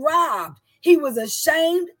was robbed. He was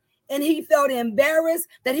ashamed. And he felt embarrassed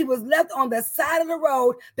that he was left on the side of the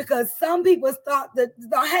road because some people thought,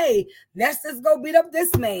 hey, let's just go beat up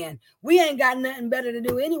this man. We ain't got nothing better to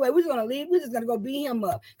do anyway. We're just going to leave. We're just going to go beat him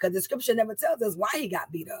up, because the scripture never tells us why he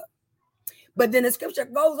got beat up. But then the scripture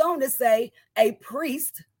goes on to say a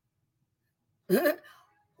priest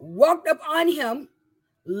walked up on him,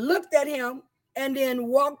 looked at him, and then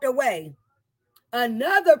walked away.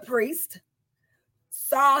 Another priest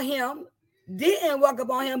saw him, didn't walk up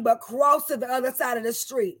on him, but crossed to the other side of the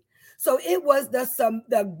street. So it was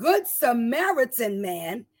the good Samaritan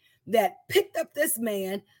man that picked up this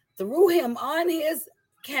man, threw him on his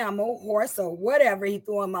camel, horse, or whatever he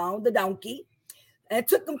threw him on, the donkey, and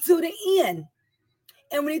took him to the inn.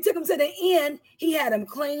 And when he took him to the inn, he had him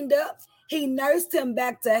cleaned up. He nursed him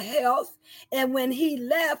back to health. And when he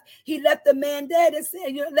left the man dead and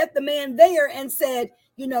said, left the man there and said,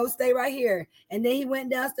 stay right here. And then he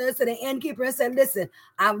went downstairs to the innkeeper and said, listen,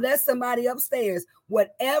 I've left somebody upstairs.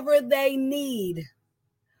 Whatever they need,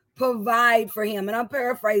 provide for him. And I'm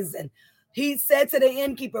paraphrasing. He said to the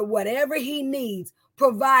innkeeper, whatever he needs,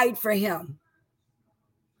 provide for him.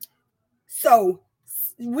 So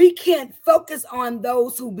we can't focus on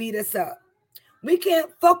those who beat us up. We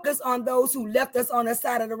can't focus on those who left us on the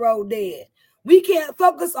side of the road dead. We can't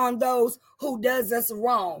focus on those who does us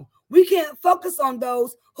wrong. We can't focus on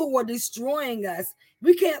those who are destroying us.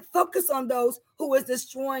 We can't focus on those who is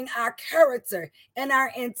destroying our character and our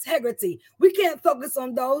integrity. We can't focus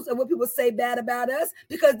on those and what people say bad about us,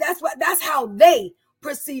 because that's how they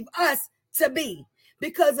perceive us to be,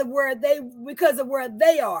 because of where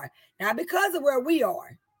they are. Not because of where we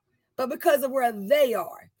are, but because of where they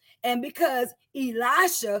are. And because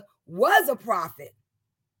Elisha was a prophet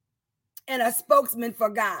and a spokesman for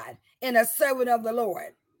God and a servant of the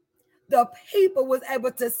Lord, the people was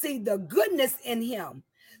able to see the goodness in him.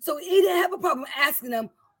 So he didn't have a problem asking them,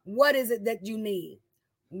 what is it that you need?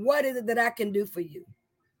 What is it that I can do for you?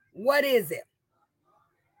 What is it?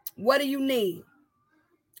 What do you need?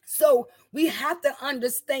 So we have to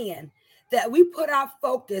understand that we put our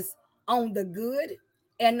focus on the good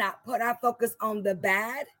and not put our focus on the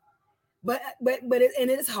bad. But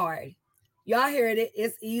it's hard. Y'all heard it.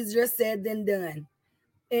 It's easier said than done.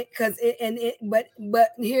 But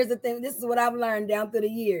here's the thing. This is what I've learned down through the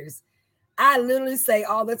years. I literally say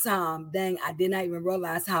all the time, dang, I did not even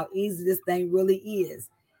realize how easy this thing really is.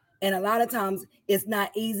 And a lot of times it's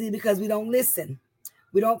not easy because we don't listen.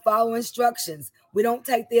 We don't follow instructions. We don't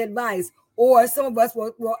take the advice. Or some of us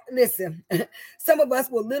will listen. Some of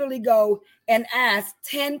us will literally go and ask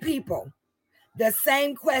 10 people the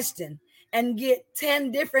same question and get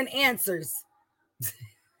 10 different answers.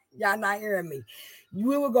 Y'all not hearing me.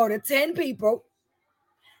 We will go to 10 people,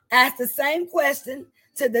 ask the same question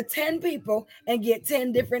to the 10 people, and get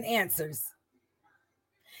 10 different answers.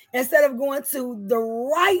 Instead of going to the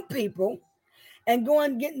right people and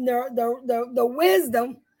going getting the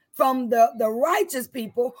wisdom from the righteous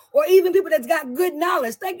people, or even people that's got good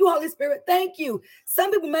knowledge. Thank you, Holy Spirit. Thank you.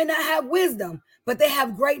 Some people may not have wisdom, but they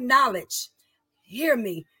have great knowledge. Hear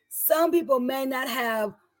me. Some people may not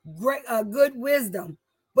have good wisdom,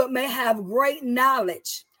 but may have great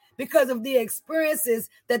knowledge because of the experiences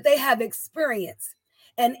that they have experienced.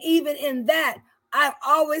 And even in that, I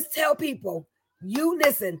always tell people, you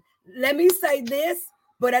listen, let me say this,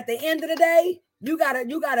 but at the end of the day, you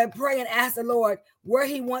gotta pray and ask the Lord where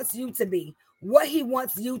he wants you to be, what he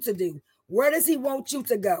wants you to do. Where does he want you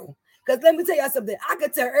to go? Because let me tell you something. I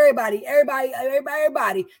could tell everybody.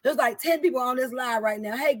 There's like 10 people on this live right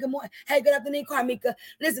now. Hey, good morning. Hey, good afternoon, Carmika.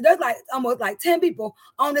 Listen, there's like almost like 10 people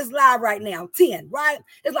on this live right now. 10, right?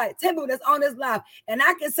 It's like 10 people that's on this live. And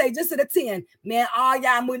I can say just to the 10, man, all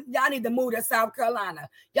y'all need to move to South Carolina.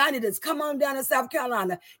 Y'all need to come on down to South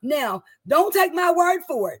Carolina. Now, don't take my word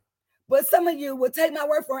for it. But some of you will take my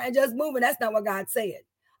word for it and just move, and that's not what God said.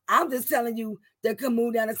 I'm just telling you to come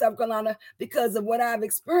move down to South Carolina because of what I've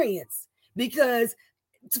experienced. Because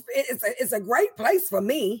it's a great place for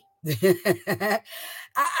me. It's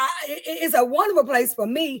a wonderful place for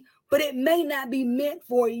me, but it may not be meant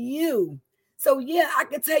for you. So yeah, I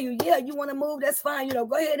can tell you, yeah, you want to move, that's fine. Go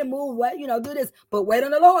ahead and move. What do this, but wait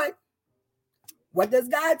on the Lord. What does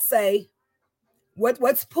God say?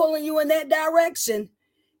 What's pulling you in that direction?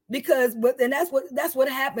 Because that's what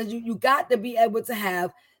happens. You got to be able to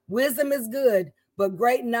have wisdom is good, but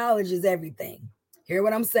great knowledge is everything. Hear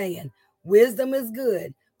what I'm saying? Wisdom is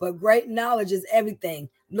good, but great knowledge is everything.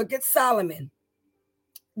 Look at Solomon.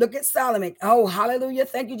 Oh, hallelujah.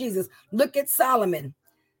 Thank you, Jesus. Look at Solomon.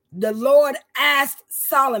 The Lord asked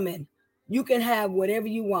Solomon, you can have whatever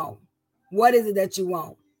you want. What is it that you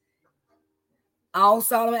want? All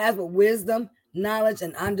Solomon asked for wisdom, knowledge,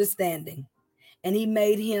 and understanding. And he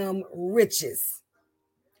made him riches,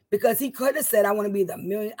 because he could have said, I want to be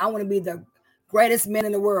the greatest man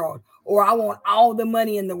in the world, or I want all the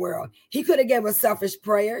money in the world. He could have gave a selfish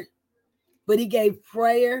prayer, but he gave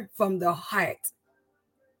prayer from the heart.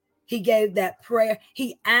 He gave that prayer.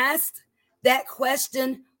 He asked that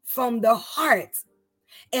question from the heart.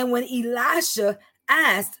 And when Elisha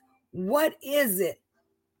asked, what is it?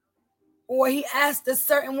 Or he asked a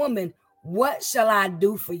certain woman, what shall I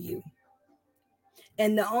do for you?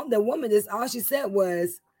 And the woman, this all she said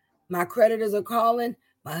was, my creditors are calling,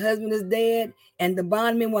 my husband is dead, and the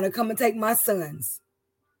bondmen want to come and take my sons.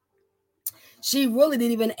 She really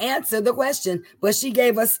didn't even answer the question, but she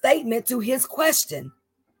gave a statement to his question.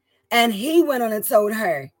 And he went on and told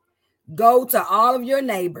her, go to all of your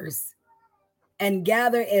neighbors and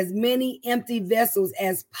gather as many empty vessels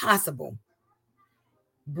as possible.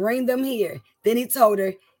 Bring them here. Then he told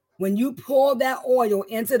her, when you pour that oil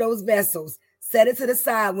into those vessels, set it to the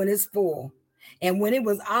side when it's full. And when it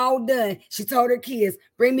was all done, she told her kids,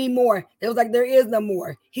 bring me more. They was like, there is no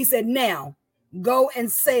more. He said, now go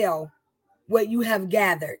and sell what you have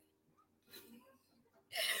gathered.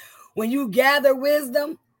 When you gather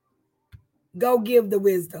wisdom, go give the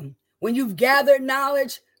wisdom. When you've gathered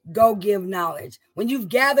knowledge, go give knowledge. When you've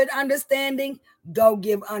gathered understanding, go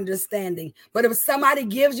give understanding. But if somebody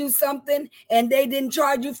gives you something and they didn't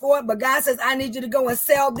charge you for it, but God says, I need you to go and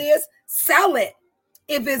sell this, sell it.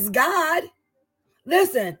 If it's God,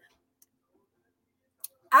 listen,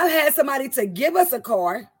 I've had somebody to give us a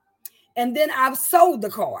car and then I've sold the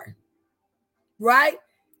car, right?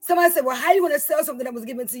 Somebody said, well, how are you going to sell something that was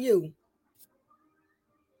given to you?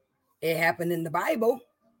 It happened in the Bible.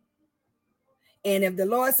 And if the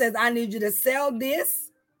Lord says, I need you to sell this,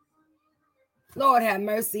 Lord have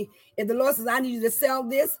mercy. If the Lord says, I need you to sell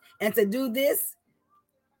this and to do this,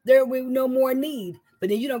 there will be no more need. But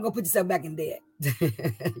then you don't go put yourself back in debt.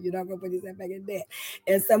 You don't go put yourself back in debt.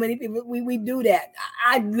 And so many people, we do that.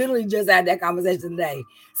 I literally just had that conversation today.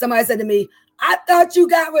 Somebody said to me, I thought you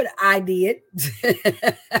got rid of it. I did.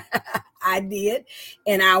 I did.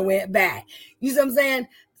 And I went back. You see what I'm saying?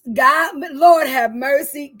 God, Lord have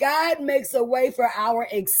mercy. God makes a way for our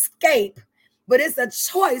escape, but it's a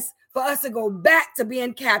choice for us to go back to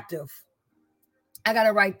being captive. I got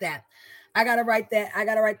to write that. I got to write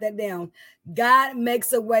that down. God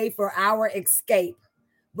makes a way for our escape,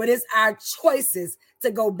 but it's our choices to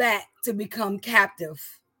go back to become captive.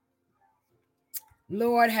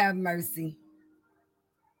 Lord have mercy.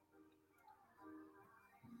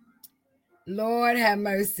 Lord have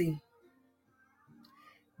mercy.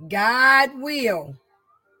 God will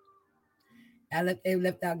They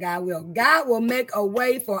left out God will. God will make a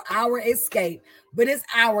way for our escape, but it's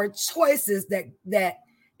our choices that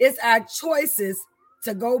it's our choices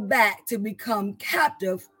to go back to become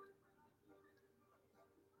captive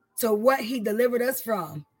to what he delivered us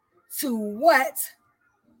from, to what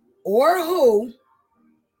or who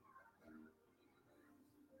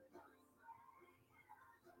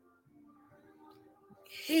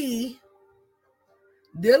he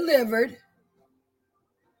delivered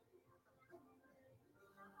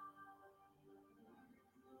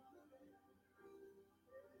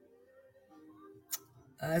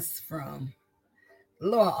us from. The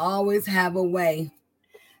Lord always have a way.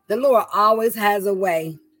 The Lord always has a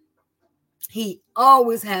way. He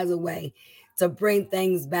always has a way to bring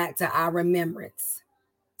things back to our remembrance.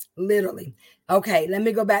 Literally. Okay, let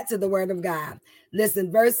me go back to the word of God.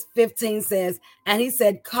 Listen, verse 15 says, and he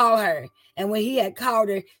said, call her. And when he had called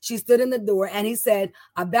her, she stood in the door, and he said,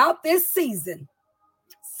 about this season.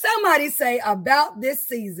 Somebody say, about this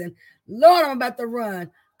season. Lord, I'm about to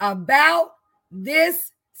run. About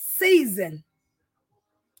this season.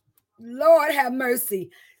 Lord have mercy.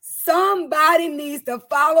 Somebody needs to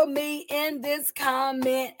follow me in this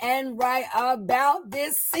comment and write about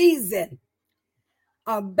this season.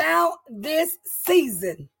 About this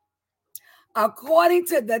season. According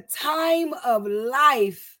to the time of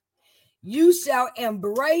life, you shall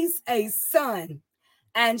embrace a son.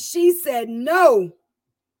 And she said, no,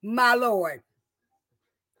 my Lord.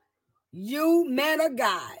 You, man of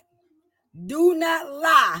God, do not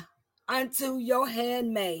lie unto your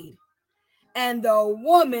handmaid. And the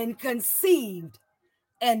woman conceived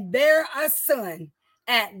and bare a son.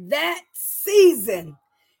 At that season,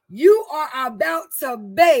 you are about to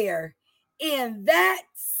bear. In that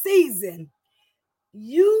season,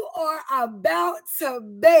 you are about to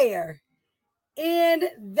bear. In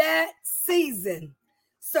that season.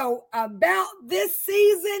 So about this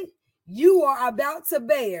season, you are about to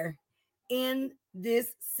bear. In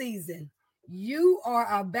this season, you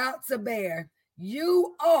are about to bear.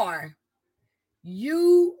 You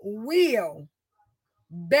will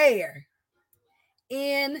bear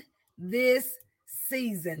in this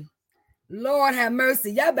season. Lord have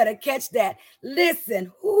mercy. Y'all better catch that.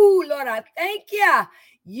 Listen. Ooh, Lord, I thank you.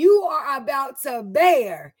 You are about to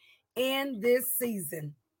bear in this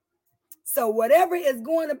season. So whatever is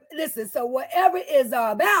going to, listen, so whatever is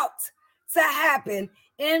about to happen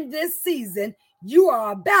in this season, you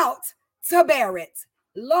are about to bear it.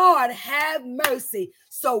 Lord have mercy.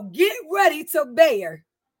 So get ready to bear.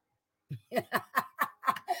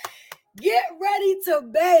 Get ready to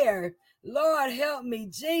bear. Lord help me,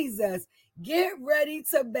 Jesus. Get ready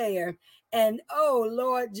to bear. And oh,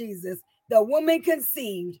 Lord Jesus, the woman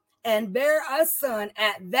conceived and bare a son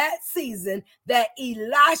at that season that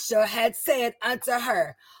Elisha had said unto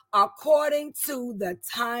her, according to the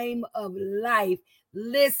time of life.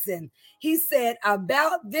 Listen, he said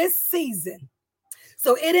about this season.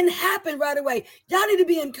 So it didn't happen right away. Y'all need to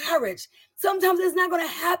be encouraged. Sometimes it's not going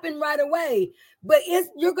to happen right away, but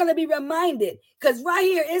you're going to be reminded, because right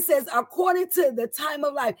here it says, according to the time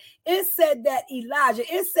of life, it said that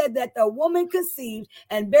it said that the woman conceived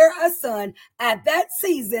and bare a son at that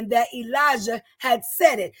season that Elijah had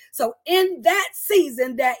said it. So in that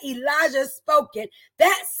season that Elijah spoke it,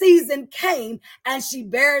 that season came and she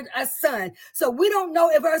bare a son. So we don't know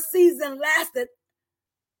if her season lasted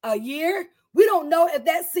a year. We don't know if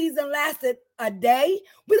that season lasted a day.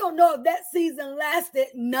 We don't know if that season lasted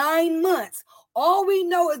 9 months. All we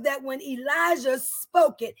know is that when Elijah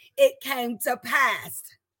spoke it, it came to pass.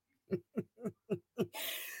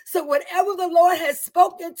 So whatever the Lord has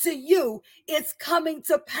spoken to you, it's coming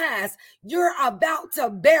to pass. You're about to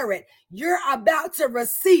bear it. You're about to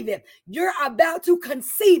receive it. You're about to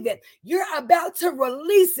conceive it. You're about to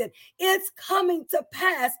release it. It's coming to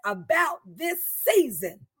pass about this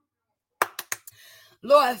season.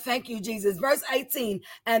 Lord, thank you, Jesus. Verse 18,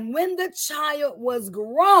 and when the child was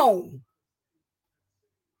grown,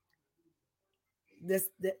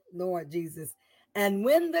 Lord Jesus, and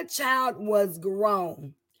when the child was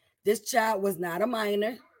grown, this child was not a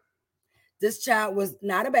minor. This child was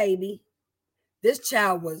not a baby. This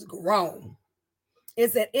child was grown.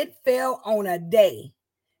 It said it fell on a day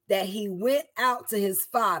that he went out to his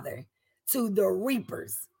father, to the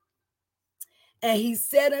reapers. And he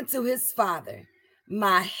said unto his father,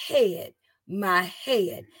 my head, my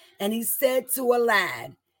head. And he said to a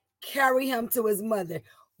lad, carry him to his mother.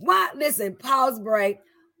 Why? Listen, pause, break.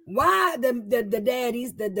 Why the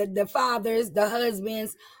daddies, the fathers, the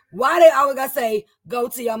husbands, why they always gotta say, go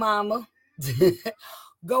to your mama?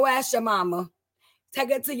 Go ask your mama.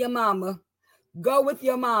 Take it to your mama. Go with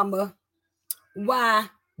your mama. Why?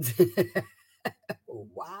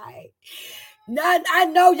 Why? Not, I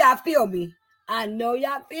know y'all feel me. I know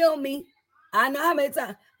y'all feel me. I know how many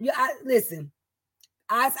times. Listen,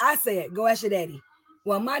 I said, go ask your daddy.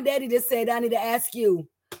 Well, my daddy just said, I need to ask you.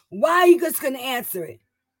 Why you just couldn't answer it?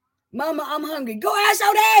 Mama, I'm hungry. Go ask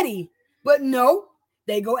your daddy. But no,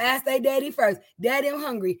 they go ask their daddy first. Daddy, I'm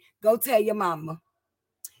hungry. Go tell your mama.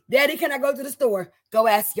 Daddy, can I go to the store? Go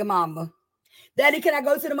ask your mama. Daddy, can I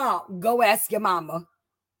go to the mall? Go ask your mama.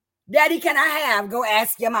 Daddy, can I have? Go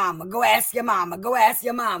ask your mama. Go ask your mama. Go ask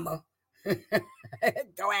your mama.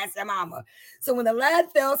 Go ask your mama. So when the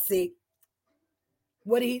lad fell sick,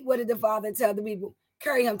 what did the father tell the people?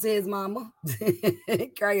 Carry him to his mama.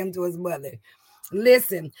 Carry him to his mother.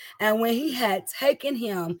 Listen, and when he had taken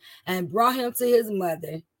him and brought him to his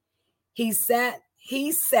mother, he sat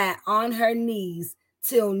on her knees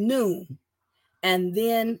till noon and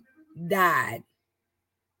then died.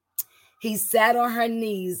 He sat on her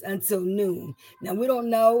knees until noon. Now, we don't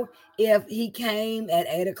know if he came at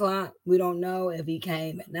 8 o'clock. We don't know if he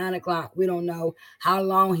came at 9 o'clock. We don't know how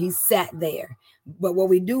long he sat there. But what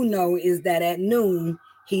we do know is that at noon,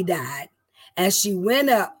 he died. And she went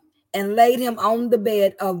up and laid him on the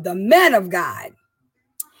bed of the man of God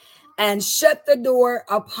and shut the door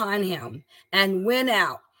upon him and went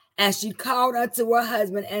out. And she called unto her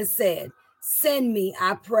husband and said, send me,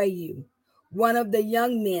 I pray you, one of the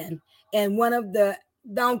young men and one of the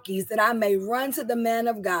donkeys, that I may run to the man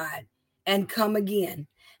of God and come again.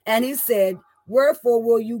 And he said, wherefore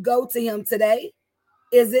will you go to him today?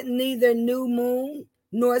 Is it neither new moon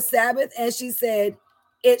nor Sabbath? And she said,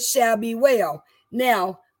 it shall be well.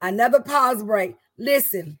 Now, another pause break.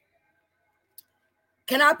 Listen,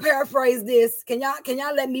 can I paraphrase this? Can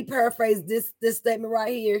y'all let me paraphrase this statement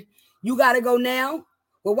right here? You got to go now?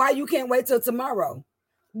 Well, why you can't wait till tomorrow?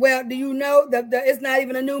 Well, do you know that it's not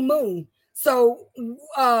even a new moon? So,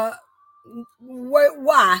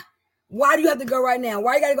 why? Why do you have to go right now?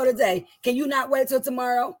 Why you got to go today? Can you not wait till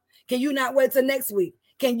tomorrow? Can you not wait till next week?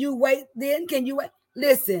 Can you wait then? Can you wait?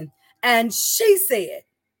 Listen, and she said,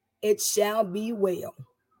 it shall be well.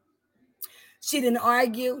 She didn't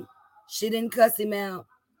argue. She didn't cuss him out.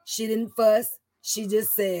 She didn't fuss. She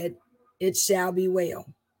just said, it shall be well.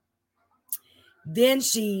 Then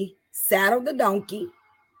she saddled the donkey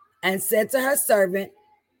and said to her servant,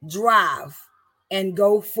 drive and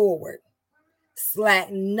go forward.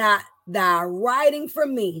 Slack not thy riding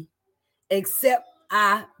from me, except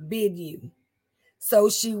I bid you. So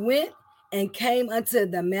she went and came unto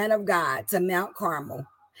the man of God to Mount Carmel.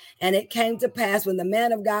 And it came to pass, when the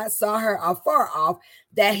man of God saw her afar off,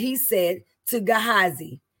 that he said to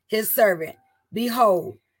Gehazi, his servant,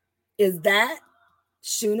 behold, is that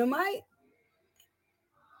Shunammite?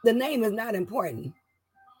 The name is not important.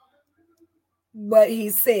 But he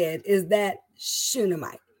said, is that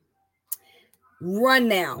Shunammite? Run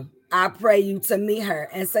now, I pray you, to meet her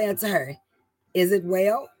and say unto her, is it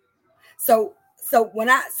well? So when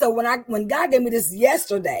God gave me this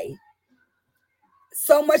yesterday,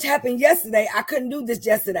 so much happened yesterday. I couldn't do this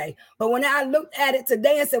yesterday. But when I looked at it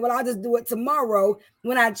today and said, well, I'll just do it tomorrow,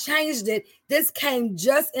 when I changed it, this came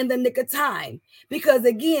just in the nick of time. Because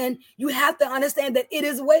again, you have to understand that it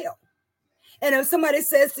is well. And if somebody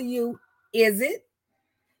says to you, is it?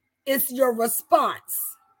 It's your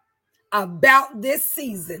response about this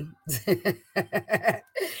season. It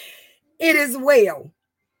is well.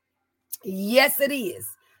 Yes, it is.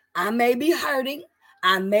 I may be hurting.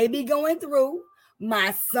 I may be going through.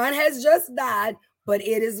 My son has just died, but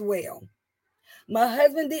it is well. My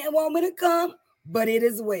husband didn't want me to come, but it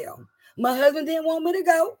is well. My husband didn't want me to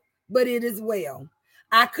go, but it is well.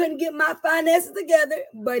 I couldn't get my finances together,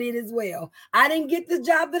 but it is well. I didn't get the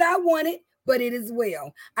job that I wanted, but it is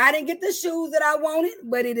well. I didn't get the shoes that I wanted,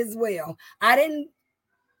 but it is well. I didn't,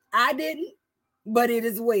 but it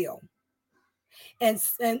is well. And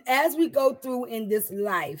as we go through in this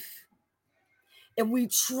life, if we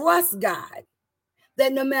trust God,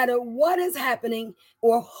 that no matter what is happening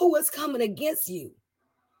or who is coming against you,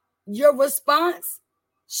 your response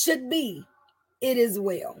should be, it is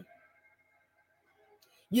well.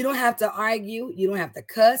 You don't have to argue. You don't have to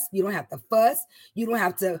cuss. You don't have to fuss. You don't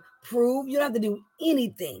have to prove. You don't have to do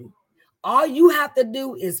anything. All you have to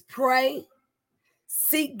do is pray,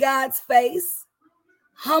 seek God's face,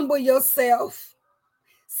 humble yourself,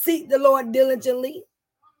 seek the Lord diligently,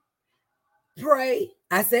 pray.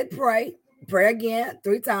 I said pray. Pray again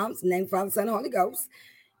 3 times. Name, Father, Son, Holy Ghost.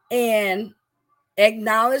 And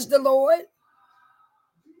acknowledge the Lord.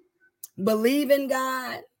 Believe in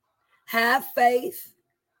God. Have faith.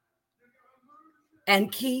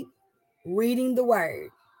 And keep reading the word.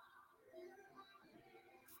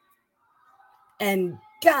 And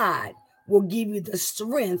God will give you the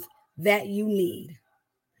strength that you need.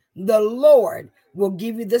 The Lord will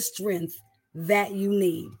give you the strength that you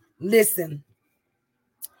need. Listen.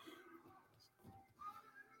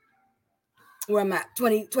 Where am I?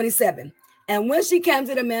 27. And when she came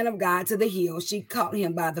to the man of God to the hill, she caught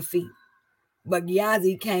him by the feet. But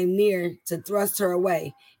Gehazi came near to thrust her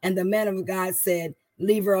away. And the man of God said,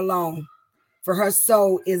 leave her alone, for her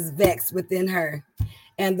soul is vexed within her.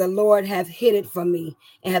 And the Lord hath hid it from me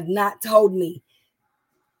and hath not told me.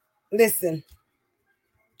 Listen,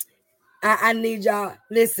 I need y'all.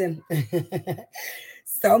 Listen,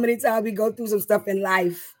 so many times we go through some stuff in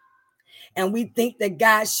life and we think that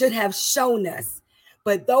God should have shown us.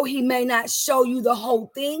 But though he may not show you the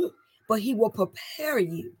whole thing, but he will prepare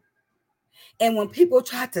you. And when people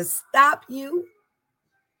try to stop you,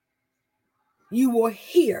 you will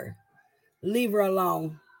hear, leave her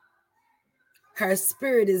alone. Her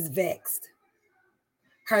spirit is vexed.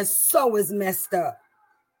 Her soul is messed up.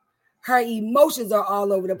 Her emotions are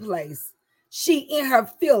all over the place. She in her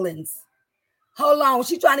feelings. Hold on.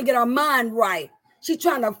 She's trying to get her mind right. She's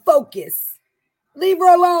trying to focus. Leave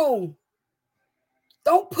her alone.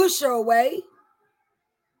 Don't push her away.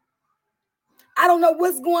 I don't know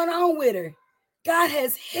what's going on with her. God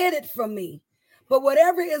has hid it from me. But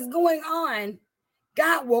whatever is going on,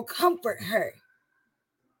 God will comfort her.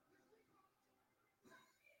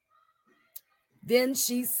 Then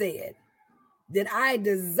she said, did I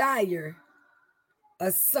desire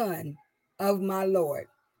a son of my Lord?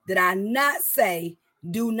 Did I not say,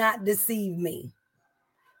 do not deceive me?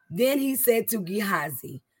 Then he said to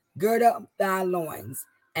Gehazi, gird up thy loins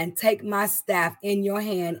and take my staff in your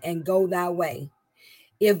hand and go thy way.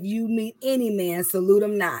 If you meet any man, salute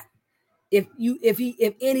him not. If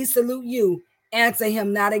any salute you, answer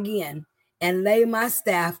him not again, and lay my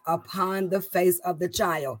staff upon the face of the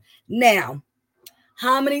child. Now,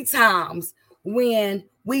 how many times when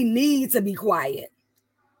we need to be quiet,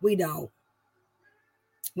 we don't?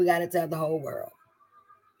 We got to tell the whole world,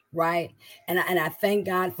 right? And I thank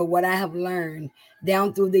God for what I have learned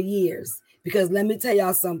down through the years, because let me tell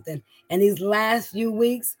y'all something. In these last few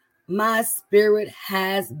weeks, my spirit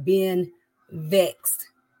has been vexed.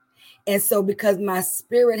 And so because my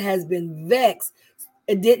spirit has been vexed,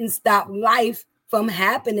 it didn't stop life from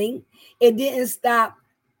happening. It didn't stop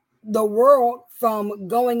the world from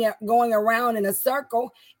going around in a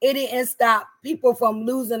circle. It didn't stop people from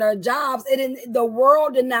losing their jobs. The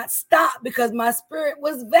world did not stop because my spirit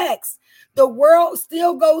was vexed. The world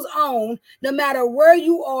still goes on no matter where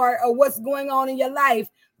you are or what's going on in your life.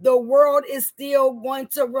 The world is still going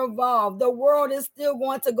to revolve. The world is still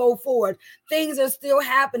going to go forward. Things are still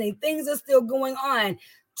happening. Things are still going on.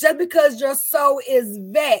 Just because your soul is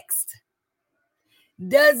vexed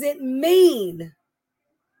doesn't mean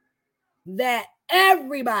that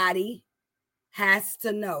everybody has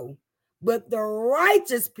to know, but the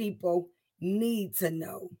righteous people need to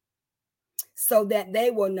know so that they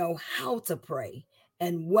will know how to pray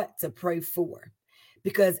and what to pray for,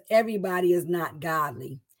 because everybody is not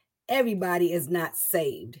godly. Everybody is not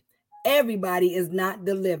saved. Everybody is not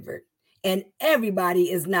delivered, and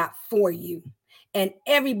everybody is not for you. And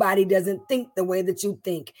everybody doesn't think the way that you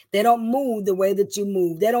think. They don't move the way that you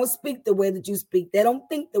move. They don't speak the way that you speak. They don't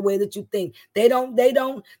think the way that you think. They don't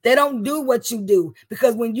do what you do.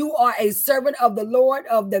 Because when you are a servant of the Lord,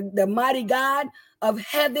 of the mighty God of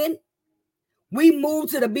heaven, we move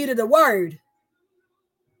to the beat of the word.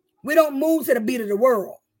 We don't move to the beat of the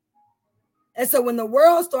world. And so when the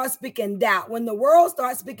world starts speaking doubt, when the world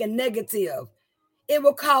starts speaking negative, it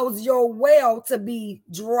will cause your well to be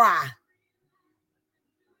dry.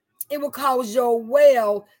 It will cause your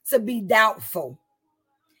well to be doubtful.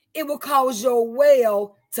 It will cause your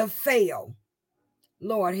well to fail.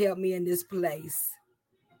 Lord, help me in this place.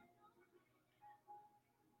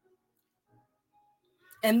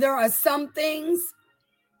 And there are some things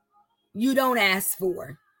you don't ask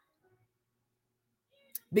for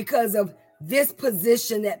because of this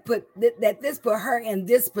position that put her in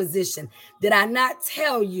this position. Did I not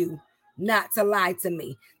tell you not to lie to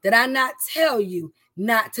me? Did I not tell you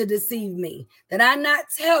not to deceive me? Did I not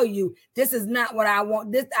tell you this is not what I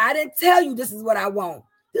want? I didn't tell you this is what I want.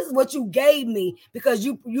 This is what you gave me because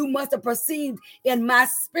you must have perceived in my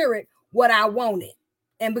spirit what I wanted.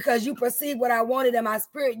 And because you perceived what I wanted in my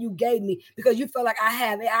spirit, you gave me, because you feel like I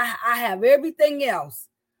have everything else,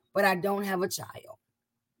 but I don't have a child.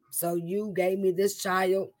 So you gave me this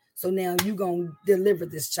child so now you're going to deliver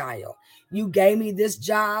this child. You gave me this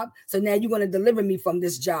job, so now you're going to deliver me from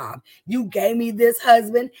this job. You gave me this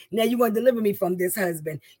husband, now you're going to deliver me from this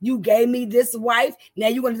husband. You gave me this wife, now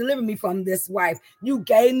you're going to deliver me from this wife. You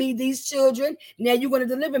gave me these children, now you're going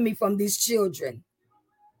to deliver me from these children.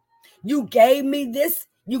 You gave me this,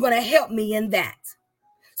 you're going to help me in that.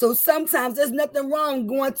 So sometimes there's nothing wrong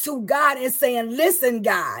going to God and saying, listen,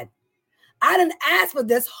 God, I didn't ask for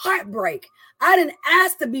this heartbreak. I didn't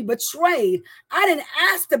ask to be betrayed. I didn't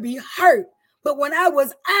ask to be hurt. But when I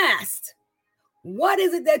was asked, what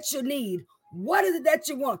is it that you need? What is it that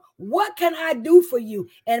you want? What can I do for you?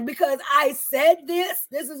 And because I said this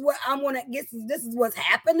is what I'm going to get. This is what's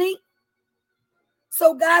happening.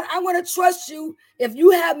 So God, I'm going to trust you. If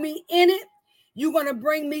you have me in it, you're going to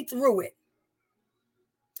bring me through it.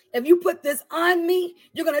 If you put this on me,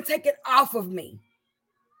 you're going to take it off of me.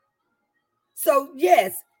 So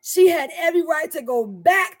yes, she had every right to go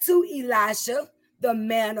back to Elisha, the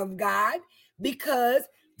man of God, because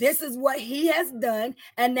this is what he has done,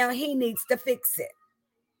 and now he needs to fix it.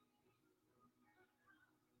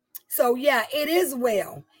 So yeah, it is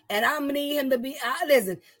well. And I need him to be,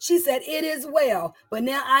 listen, she said it is well, but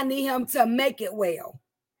now I need him to make it well.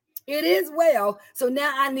 It is well, so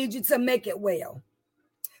now I need you to make it well.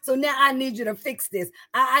 So now I need you to fix this.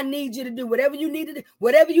 I need you to do whatever you need to do.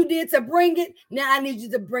 Whatever you did to bring it, now I need you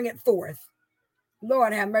to bring it forth.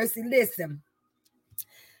 Lord have mercy. Listen.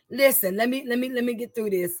 Let me get through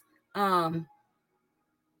this.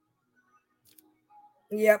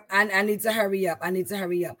 Yep, I need to hurry up.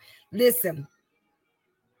 Listen.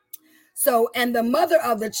 So, and the mother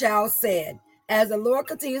of the child said, as the Lord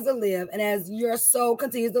continues to live, and as your soul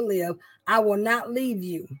continues to live, I will not leave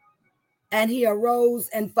you. And he arose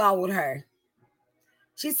and followed her.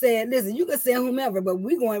 She said, listen, you can send whomever, but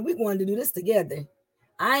we're going to do this together.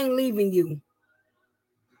 I ain't leaving you.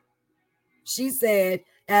 She said,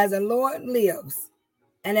 as the Lord lives,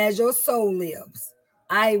 and as your soul lives,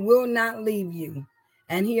 I will not leave you.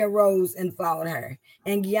 And he arose and followed her.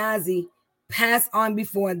 And Gehazi passed on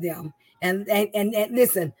before them. And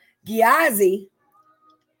listen, Gehazi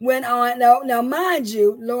went on. Now, mind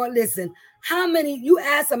you, Lord, listen, how many, you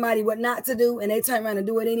ask somebody what not to do and they turn around and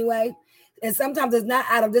do it anyway? And sometimes it's not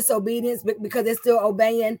out of disobedience, but because they're still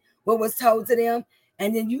obeying what was told to them.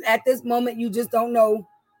 And then you, at this moment, you just don't know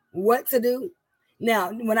what to do.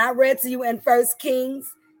 Now, when I read to you in 1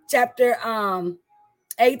 Kings chapter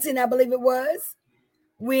 18, I believe it was,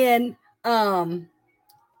 when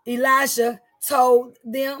Elisha told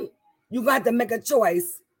them, you're going to have to make a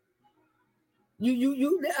choice.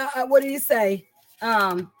 What did he say?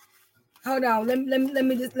 Hold on. Let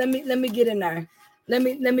me get in there. Let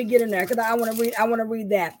me get in there because I want to read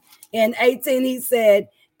that. In 18, he said,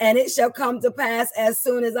 and it shall come to pass as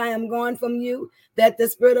soon as I am gone from you, that the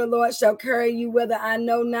Spirit of the Lord shall carry you whither I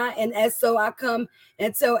know not. And as so I come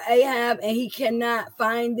and tell Ahab, and he cannot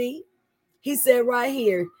find thee. He said right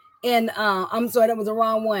here, and I'm sorry, that was the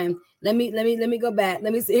wrong one. Let me go back.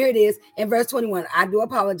 Let me see. Here it is in verse 21. I do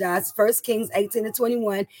apologize. 1 Kings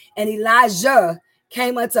 18-21. And Elijah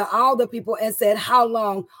came unto all the people and said, how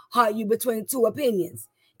long halt you between two opinions?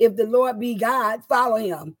 If the Lord be God, follow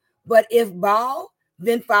him. But if Baal,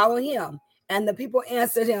 then follow him. And the people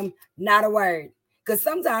answered him, not a word. Because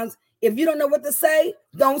sometimes if you don't know what to say,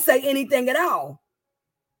 don't say anything at all.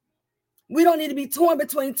 We don't need to be torn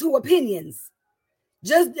between two opinions.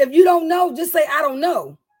 Just if you don't know, just say, I don't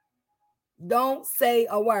know. Don't say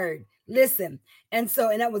a word. Listen. And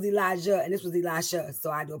that was Elijah, and this was Elisha. So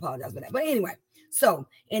I do apologize for that. But anyway, so,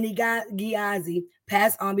 and Gehazi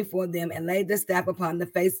passed on before them and laid the staff upon the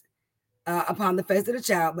face of the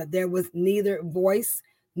child, but there was neither voice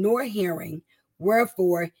nor hearing.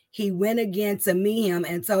 Wherefore he went again to meet him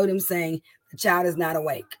and told him, saying, the child is not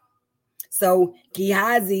awake. So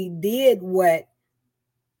Gehazi did what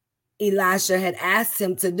Elisha had asked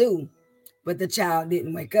him to do, but the child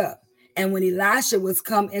didn't wake up. And when Elisha was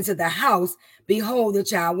come into the house, behold, the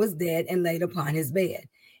child was dead and laid upon his bed.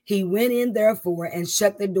 He went in therefore and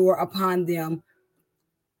shut the door upon them,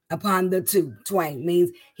 upon the twain, means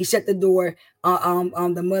he shut the door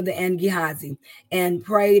on the mother and Gehazi, and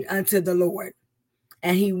prayed unto the Lord.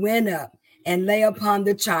 And he went up and lay upon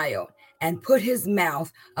the child, and put his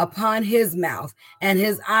mouth upon his mouth, and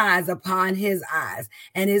his eyes upon his eyes,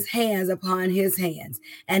 and his hands upon his hands.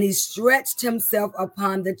 And he stretched himself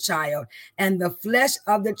upon the child, and the flesh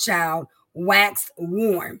of the child waxed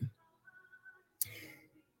warm.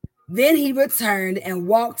 Then he returned and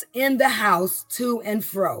walked in the house to and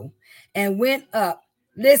fro, and went up.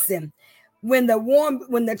 Listen, when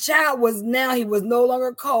the child was, now he was no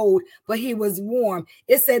longer cold, but he was warm.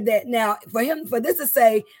 It said that now for this to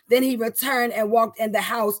say, then he returned and walked in the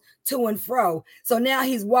house to and fro. So now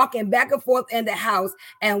he's walking back and forth in the house,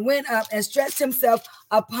 and went up and stretched himself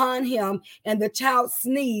upon him, and the child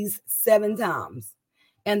sneezed 7 times.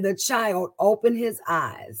 And the child opened his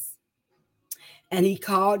eyes, and he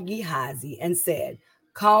called Gehazi and said,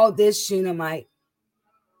 call this Shunammite.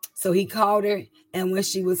 So he called her, and when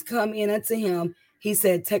she was come in unto him, he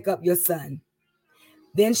said, take up your son.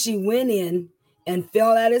 Then she went in and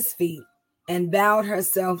fell at his feet and bowed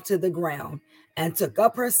herself to the ground, and took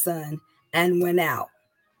up her son and went out.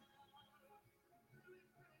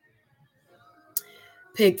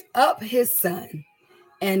 Picked up his son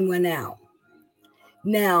and went out.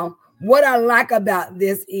 Now, what I like about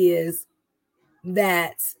this is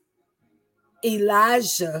that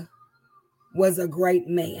Elijah was a great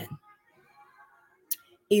man.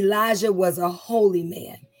 Elijah was a holy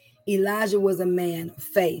man. Elijah was a man of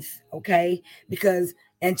faith, okay? Because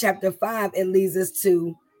in chapter 5, it leads us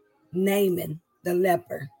to Naaman the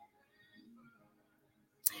leper.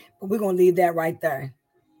 But we're going to leave that right there,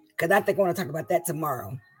 because I think I want to talk about that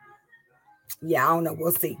tomorrow. Yeah, I don't know.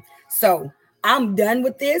 We'll see. So I'm done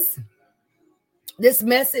with this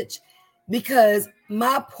message, because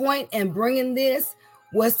my point in bringing this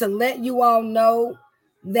was to let you all know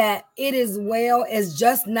that it is well is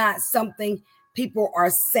just not something people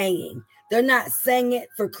are saying. They're not saying it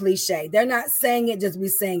for cliche. They're not saying it just be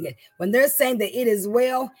saying it. When they're saying that it is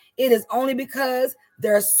well, it is only because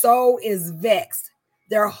their soul is vexed.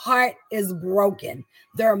 Their heart is broken.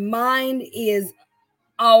 Their mind is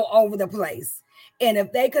all over the place. And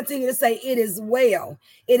if they continue to say it is well,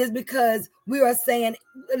 it is because we are saying,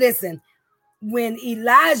 listen, when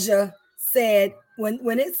Elijah said, when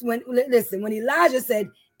Elijah said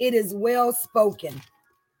it is well spoken.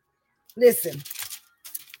 Listen,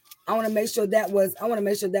 I want to make sure that was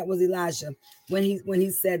Elijah when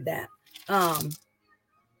he said that.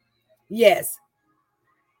 Yes.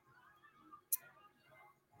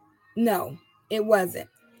 No, it wasn't.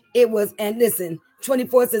 It was, and listen,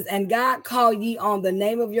 24 says, and God call ye on the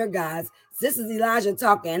name of your gods. This is Elijah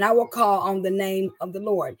talking, and I will call on the name of the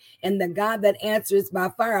Lord. And the God that answers by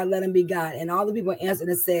fire, let him be God. And all the people answered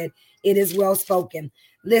and said, it is well spoken.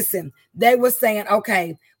 Listen, they were saying,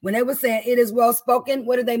 okay, when they were saying it is well spoken,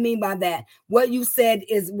 what do they mean by that? What you said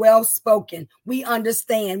is well spoken. We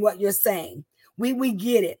understand what you're saying. We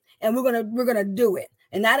get it, and we're gonna do it.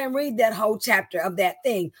 And I didn't read that whole chapter of that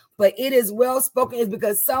thing, but it is well spoken is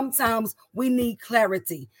because sometimes we need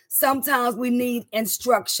clarity. Sometimes we need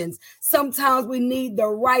instructions. Sometimes we need the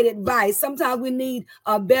right advice. Sometimes we need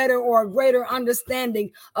a better or a greater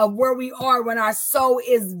understanding of where we are when our soul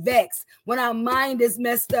is vexed, when our mind is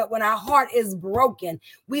messed up, when our heart is broken.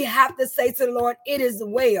 We have to say to the Lord, it is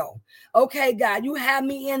well. Okay, God, you have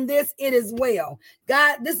me in this. It is well.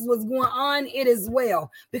 God, this is what's going on. It is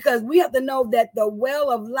well. Because we have to know that the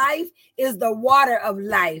well of life is the water of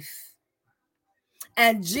life.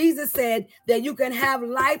 And Jesus said that you can have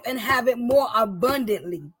life and have it more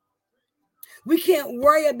abundantly. We can't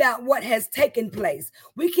worry about what has taken place.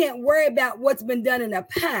 We can't worry about what's been done in the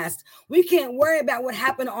past. We can't worry about what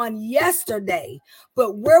happened on yesterday.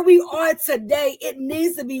 But where we are today, it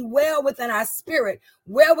needs to be well within our spirit,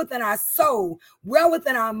 well within our soul, well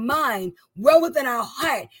within our mind, well within our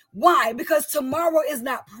heart. Why? Because tomorrow is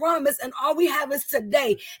not promised, and all we have is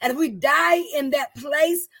today. And if we die in that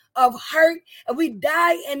place of hurt, and we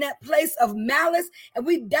die in that place of malice, and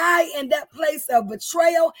we die in that place of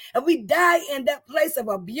betrayal, and we die in that place of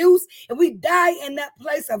abuse, and we die in that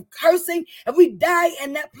place of cursing, and we die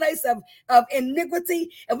in that place of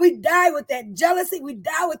iniquity, and we die with that jealousy, we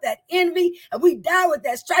die with that envy, and we die with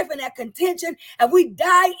that strife and that contention, and we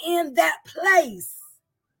die in that place,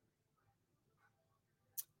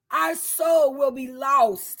 our soul will be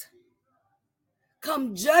lost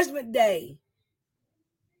come judgment day.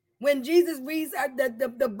 When Jesus reads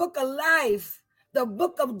the book of life, the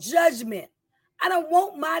book of judgment, I don't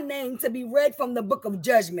want my name to be read from the book of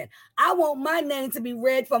judgment. I want my name to be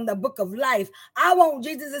read from the book of life. I want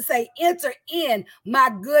Jesus to say, enter in,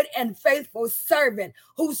 my good and faithful servant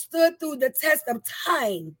who stood through the test of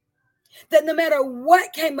time. That no matter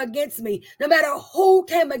what came against me, no matter who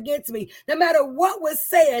came against me, no matter what was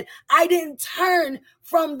said, I didn't turn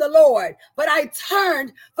from the Lord, but I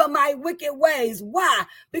turned from my wicked ways. Why?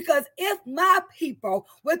 Because if my people,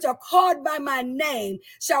 which are called by my name,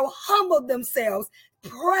 shall humble themselves,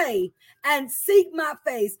 pray and seek my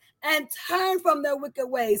face and turn from their wicked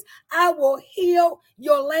ways, I will heal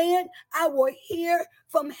your land. I will hear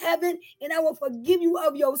from heaven and I will forgive you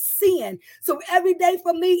of your sin. So every day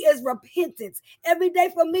for me is repentance. Every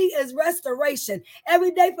day for me is restoration.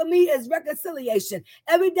 Every day for me is reconciliation.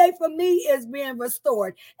 Every day for me is being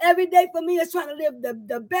restored. Every day for me is trying to live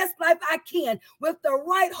the best life I can with the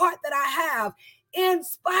right heart that I have, in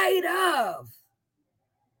spite of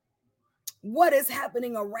what is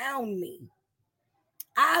happening around me.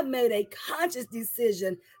 I made a conscious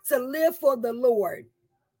decision to live for the Lord.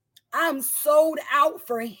 I'm sold out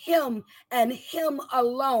for him and him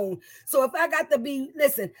alone. So if I got to be,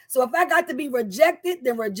 so if I got to be rejected,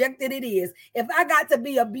 then rejected it is. If I got to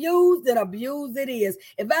be abused, then abused it is.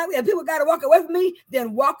 If people got to walk away from me,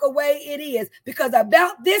 then walk away it is. Because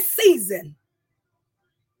about this season,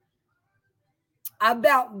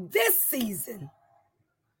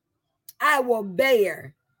 I will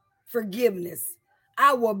bear forgiveness.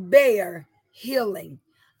 I will bear healing.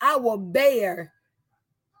 I will bear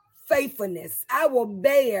faithfulness. I will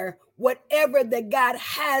bear whatever that God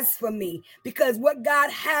has for me, because what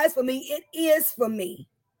God has for me, it is for me.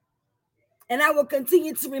 And I will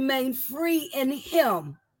continue to remain free in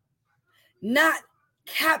him, not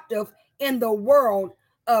captive in the world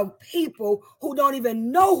of people who don't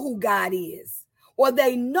even know who God is. Or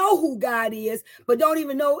they know who God is, but don't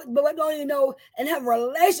even know and have a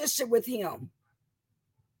relationship with him.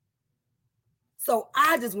 So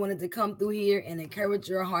I just wanted to come through here and encourage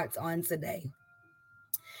your hearts on today.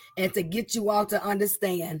 And to get you all to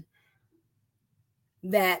understand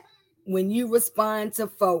that when you respond to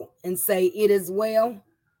folk and say, it is well,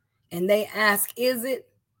 and they ask, is it?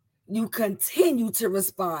 You continue to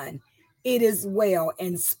respond, it is well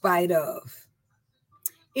in spite of.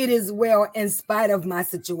 It is well in spite of my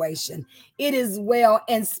situation. It is well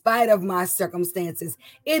in spite of my circumstances.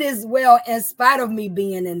 It is well in spite of me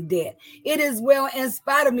being in debt. It is well in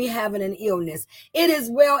spite of me having an illness. It is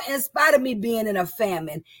well in spite of me being in a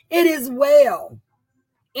famine. It is well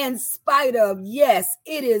in spite of, yes,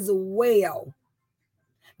 it is well.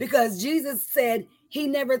 Because Jesus said he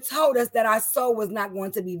never told us that our soul was not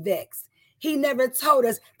going to be vexed. He never told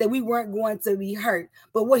us that we weren't going to be hurt.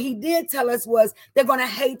 But what he did tell us was they're going to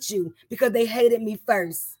hate you because they hated me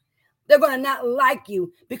first. They're going to not like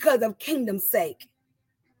you because of kingdom's sake.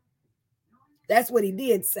 That's what he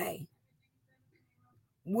did say.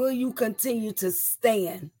 Will you continue to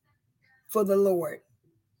stand for the Lord?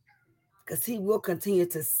 Because he will continue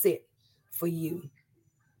to sit for you.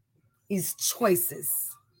 These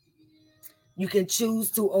choices. You can choose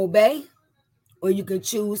to obey, or you can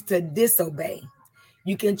choose to disobey.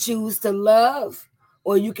 You can choose to love,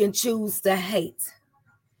 or you can choose to hate.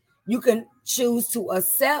 You can choose to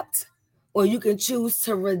accept, or you can choose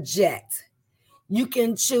to reject. You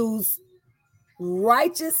can choose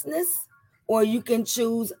righteousness, or you can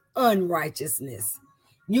choose unrighteousness.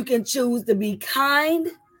 You can choose to be kind,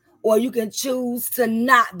 or you can choose to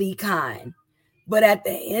not be kind. But at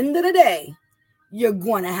the end of the day, you're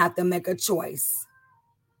going to have to make a choice.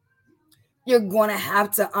 You're going to have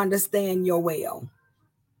to understand your will.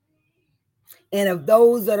 And if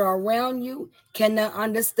those that are around you cannot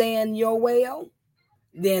understand your will,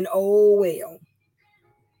 then oh well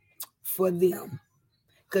for them.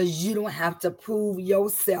 Because you don't have to prove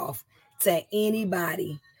yourself to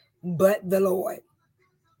anybody but the Lord.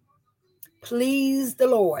 Please the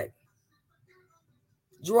Lord.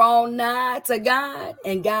 Draw nigh to God,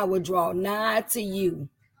 and God will draw nigh to you.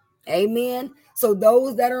 Amen. So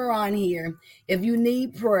those that are on here, if you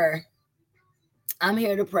need prayer, I'm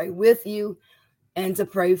here to pray with you and to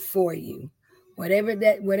pray for you. Whatever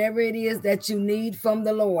it is that you need from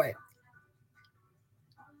the Lord.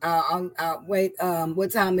 Wait,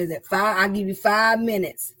 what time is it? 5. I'll give you 5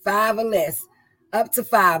 minutes, 5 or less, up to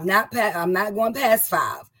 5. I'm not going past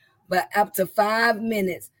 5, but up to 5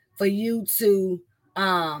 minutes for you to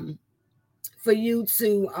send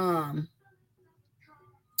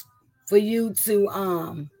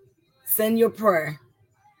your prayer.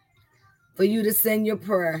 For you to send your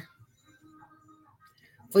prayer.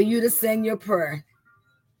 For you to send your prayer.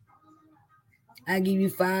 I give you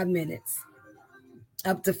 5 minutes.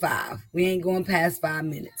 Up to 5. We ain't going past 5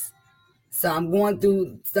 minutes. So I'm going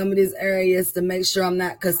through some of these areas to make sure I'm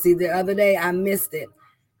not, because see, the other day I missed it.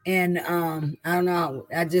 And I don't know.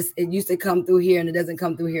 It used to come through here and it doesn't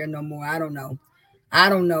come through here no more. I don't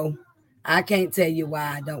know. I can't tell you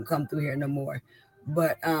why I don't come through here no more.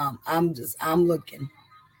 But I'm looking.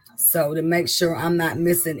 So to make sure I'm not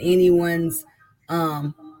missing anyone's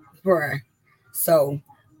prayer. So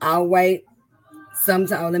I'll wait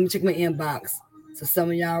sometime. Let me check my inbox. So some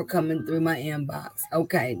of y'all are coming through my inbox.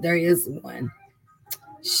 Okay, there is one.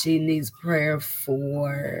 She needs prayer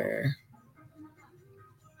for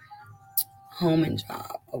home and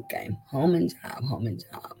job. Okay, home and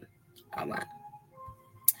job. All right.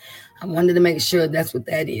 I wanted to make sure that's what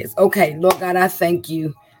that is. Okay, Lord God, I thank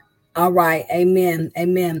you. All right, amen,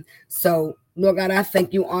 amen. So, Lord God, I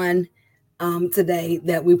thank you on today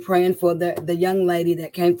that we're praying for the young lady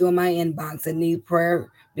that came through my inbox and needs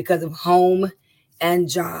prayer because of home and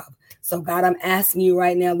job. So, God, I'm asking you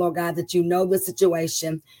right now, Lord God, that you know the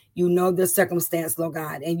situation, you know the circumstance, Lord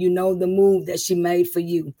God, and you know the move that she made for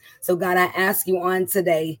you. So, God, I ask you on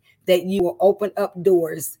today that you will open up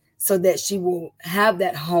doors so that she will have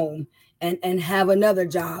that home and have another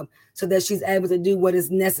job so that she's able to do what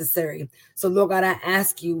is necessary. So, Lord God, I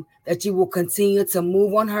ask you that you will continue to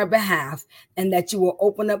move on her behalf and that you will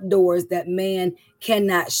open up doors that man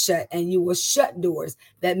cannot shut, and you will shut doors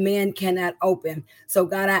that man cannot open. So,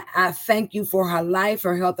 God, I thank you for her life,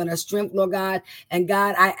 her health, and her strength, Lord God. And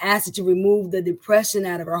God, I ask that you remove the depression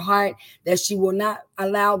out of her heart, that she will not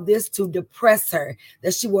allow this to depress her,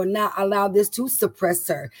 that she will not allow this to suppress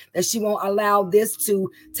her, that she won't allow this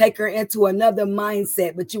to take her into another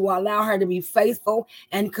mindset, but you will allow her to be faithful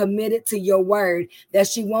and committed to your word, that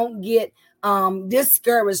she won't get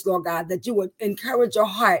discouraged, Lord God, that you would encourage her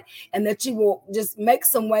heart and that you will just make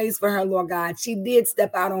some ways for her, Lord God. She did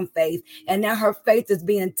step out on faith and now her faith is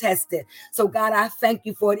being tested. So God, I thank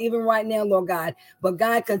you for it even right now, Lord God. But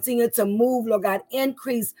God, continue to move, Lord God,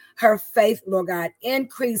 increase her faith, Lord God,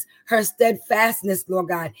 increase her steadfastness, Lord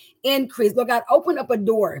God, increase, Lord God, open up a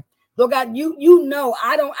door. Lord God, you know,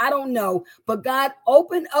 I don't know, but God,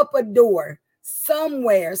 open up a door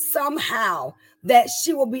somewhere, somehow, that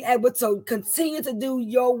she will be able to continue to do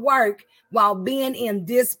your work while being in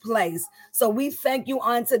this place. So we thank you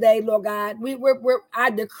on today, Lord God. I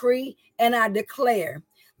decree and I declare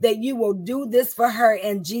that you will do this for her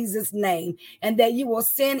in Jesus' name, and that you will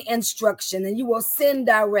send instruction and you will send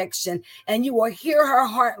direction and you will hear her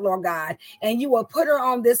heart, Lord God, and you will put her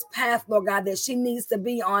on this path, Lord God, that she needs to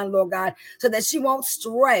be on, Lord God, so that she won't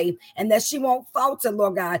stray and that she won't falter,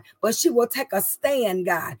 Lord God, but she will take a stand,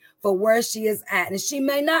 God, for where she is at. And she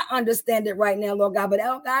may not understand it right now, Lord God, but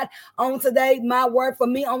oh God, on today, my word for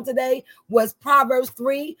me on today was Proverbs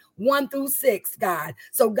 3:1-6, God.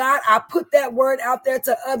 So God, I put that word out there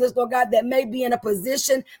to others, Lord God, that may be in a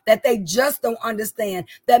position that they just don't understand,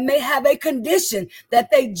 that may have a condition that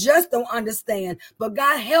they just don't understand. But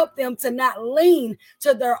God, help them to not lean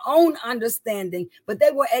to their own understanding, but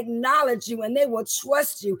they will acknowledge you and they will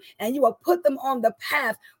trust you, and you will put them on the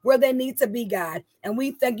path where they need to be, God. And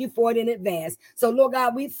we thank you for it in advance. So, Lord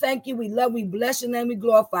God, we thank you, we love, we bless your name, we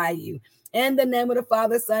glorify you. In the name of the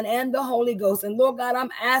Father, Son, and the Holy Ghost. And Lord God,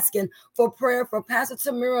 I'm asking for prayer for Pastor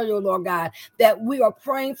Tamario, Lord God, that we are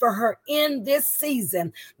praying for her in this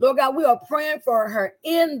season. Lord God, we are praying for her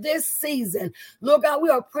in this season. Lord God, we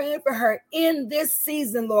are praying for her in this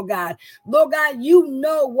season, Lord God. Lord God, you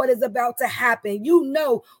know what is about to happen. You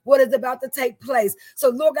know what is about to take place. So,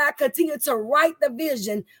 Lord God, continue to write the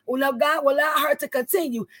vision. Lord God, will allow her to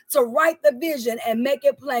continue to write the vision and make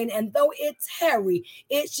it plain. And though it's hairy,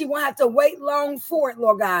 she won't have to wait long for it,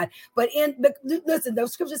 Lord God. But listen, the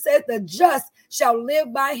scripture says the just shall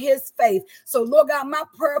live by his faith. So, Lord God, my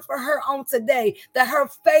prayer for her on today, that her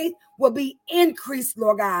faith will be increased,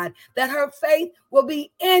 Lord God, that her faith will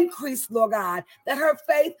be increased, Lord God, that her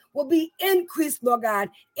faith will be increased, Lord God,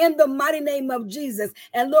 in the mighty name of Jesus.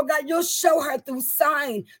 And Lord God, you'll show her through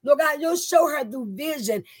sign. Lord God, you'll show her through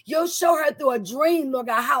vision. You'll show her through a dream, Lord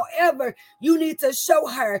God, however you need to show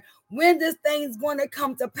her when this thing's going to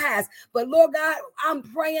come to pass. But Lord God, I'm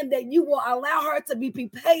praying that you will allow her to be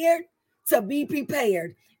prepared,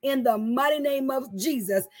 in the mighty name of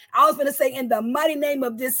Jesus. I was going to say in the mighty name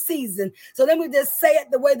of this season. So let me just say it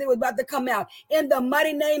the way they were about to come out. In the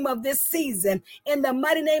mighty name of this season, in the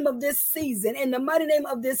mighty name of this season, in the mighty name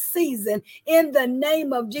of this season, in the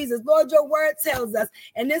name of Jesus. Lord, your word tells us,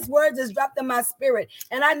 and this word just dropped in my spirit,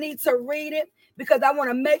 and I need to read it because I want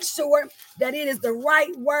to make sure that it is the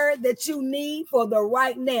right word that you need for the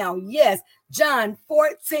right now. Yes, John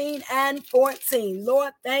 14:14.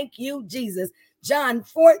 Lord, thank you, Jesus. John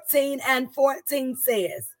 14:14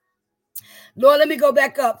 says, Lord, let me go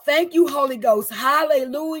back up. Thank you, Holy Ghost.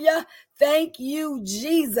 Hallelujah. Thank you,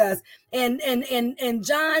 Jesus. And in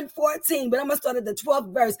John 14, but I'm going to start at the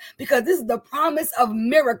 12th verse because this is the promise of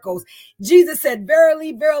miracles. Jesus said,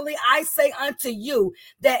 verily, verily, I say unto you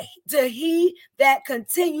that to he that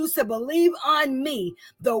continues to believe on me,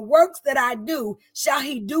 the works that I do, shall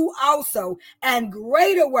he do also, and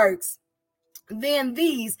greater works then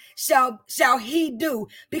these shall he do,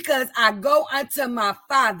 because I go unto my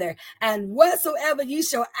Father. And whatsoever ye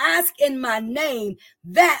shall ask in my name,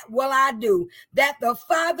 that will I do, that the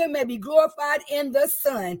Father may be glorified in the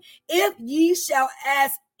Son. If ye shall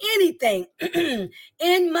ask anything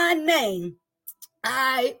in my name,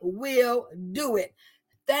 I will do it.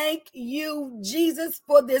 Thank you, Jesus,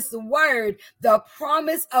 for this word, the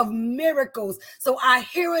promise of miracles. So I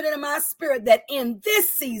hear it in my spirit that in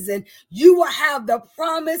this season, you will have the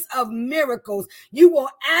promise of miracles. You will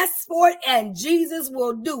ask for it and Jesus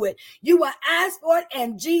will do it. You will ask for it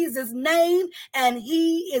in Jesus' name and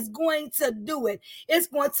he is going to do it. It's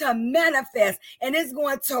going to manifest and it's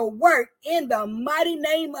going to work in the mighty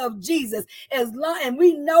name of Jesus. And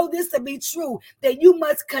we know this to be true, that you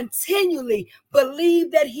must continually believe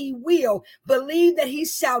that he will, believe that he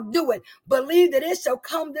shall do it, believe that it shall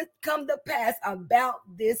come to pass about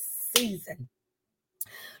this season.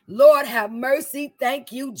 Lord, have mercy.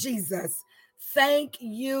 Thank you, Jesus. Thank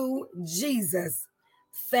you, Jesus.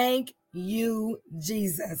 Thank you,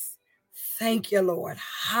 Jesus. Thank you, Lord.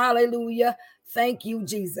 Hallelujah. Thank you,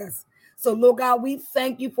 Jesus. So, Lord God, we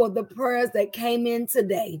thank you for the prayers that came in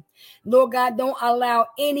today. Lord God, don't allow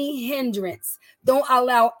any hindrance. Don't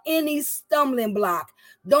allow any stumbling block.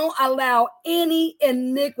 Don't allow any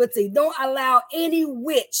iniquity. Don't allow any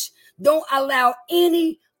witch. Don't allow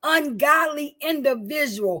any ungodly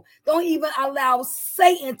individual. Don't even allow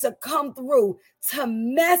Satan to come through to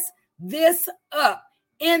mess this up.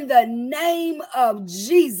 In the name of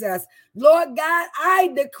Jesus, Lord God,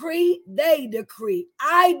 I decree, they decree.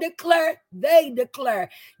 I declare, they declare.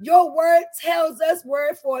 Your word tells us,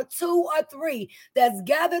 word for 2 or 3 that's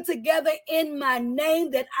gathered together in my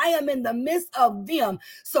name, that I am in the midst of them.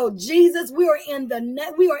 So Jesus, we are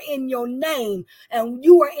in your name, and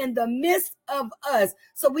you are in the midst of us.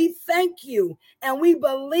 So we thank you, and we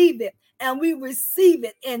believe it, and we receive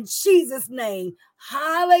it in Jesus' name.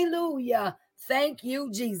 Hallelujah. Thank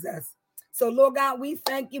you, Jesus. So, Lord God, we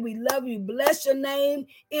thank you. We love you. Bless your name.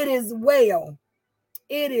 It is well.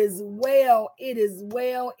 It is well. It is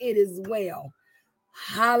well. It is well.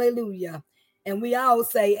 Hallelujah. And we all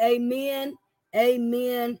say amen,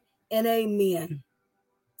 amen, and amen.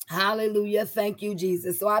 Hallelujah. Thank you,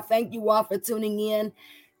 Jesus. So I thank you all for tuning in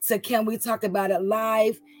to Can We Talk About It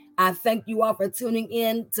Live. I thank you all for tuning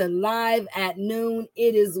in to Live at Noon.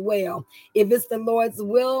 It is well. If it's the Lord's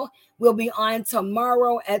will, we'll be on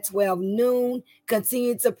tomorrow at 12 noon.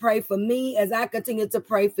 Continue to pray for me as I continue to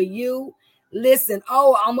pray for you. Listen, I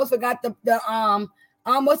almost forgot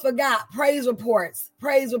praise reports.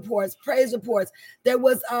 There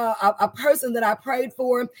was a person that I prayed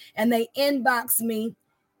for, and they inboxed me,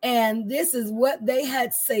 and this is what they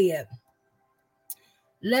had said.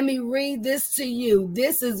 Let me read this to you.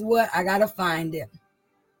 This is what I gotta find it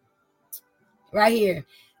right here.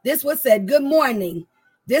 This was said, good morning.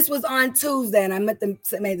 This was on Tuesday, and I meant to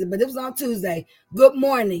say, but this was on Tuesday. Good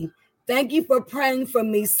morning. Thank you for praying for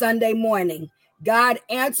me Sunday morning. God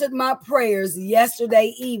answered my prayers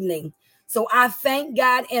yesterday evening. So I thank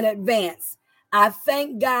God in advance. I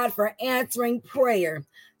thank God for answering prayer.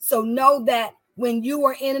 So know that when you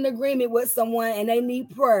are in an agreement with someone and they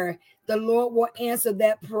need prayer, the Lord will answer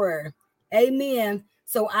that prayer. Amen.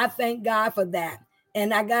 So I thank God for that.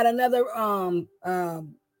 And I got another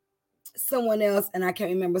someone else, and I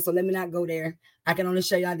can't remember, so let me not go there. I can only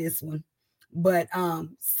show y'all this one. But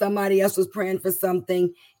somebody else was praying for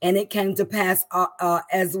something, and it came to pass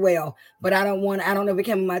as well. But I don't know if it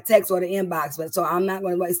came in my text or the inbox, but so I'm not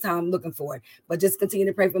going to waste time looking for it. But just continue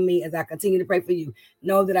to pray for me as I continue to pray for you.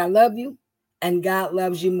 Know that I love you, and God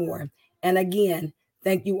loves you more. And again,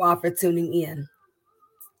 thank you all for tuning in.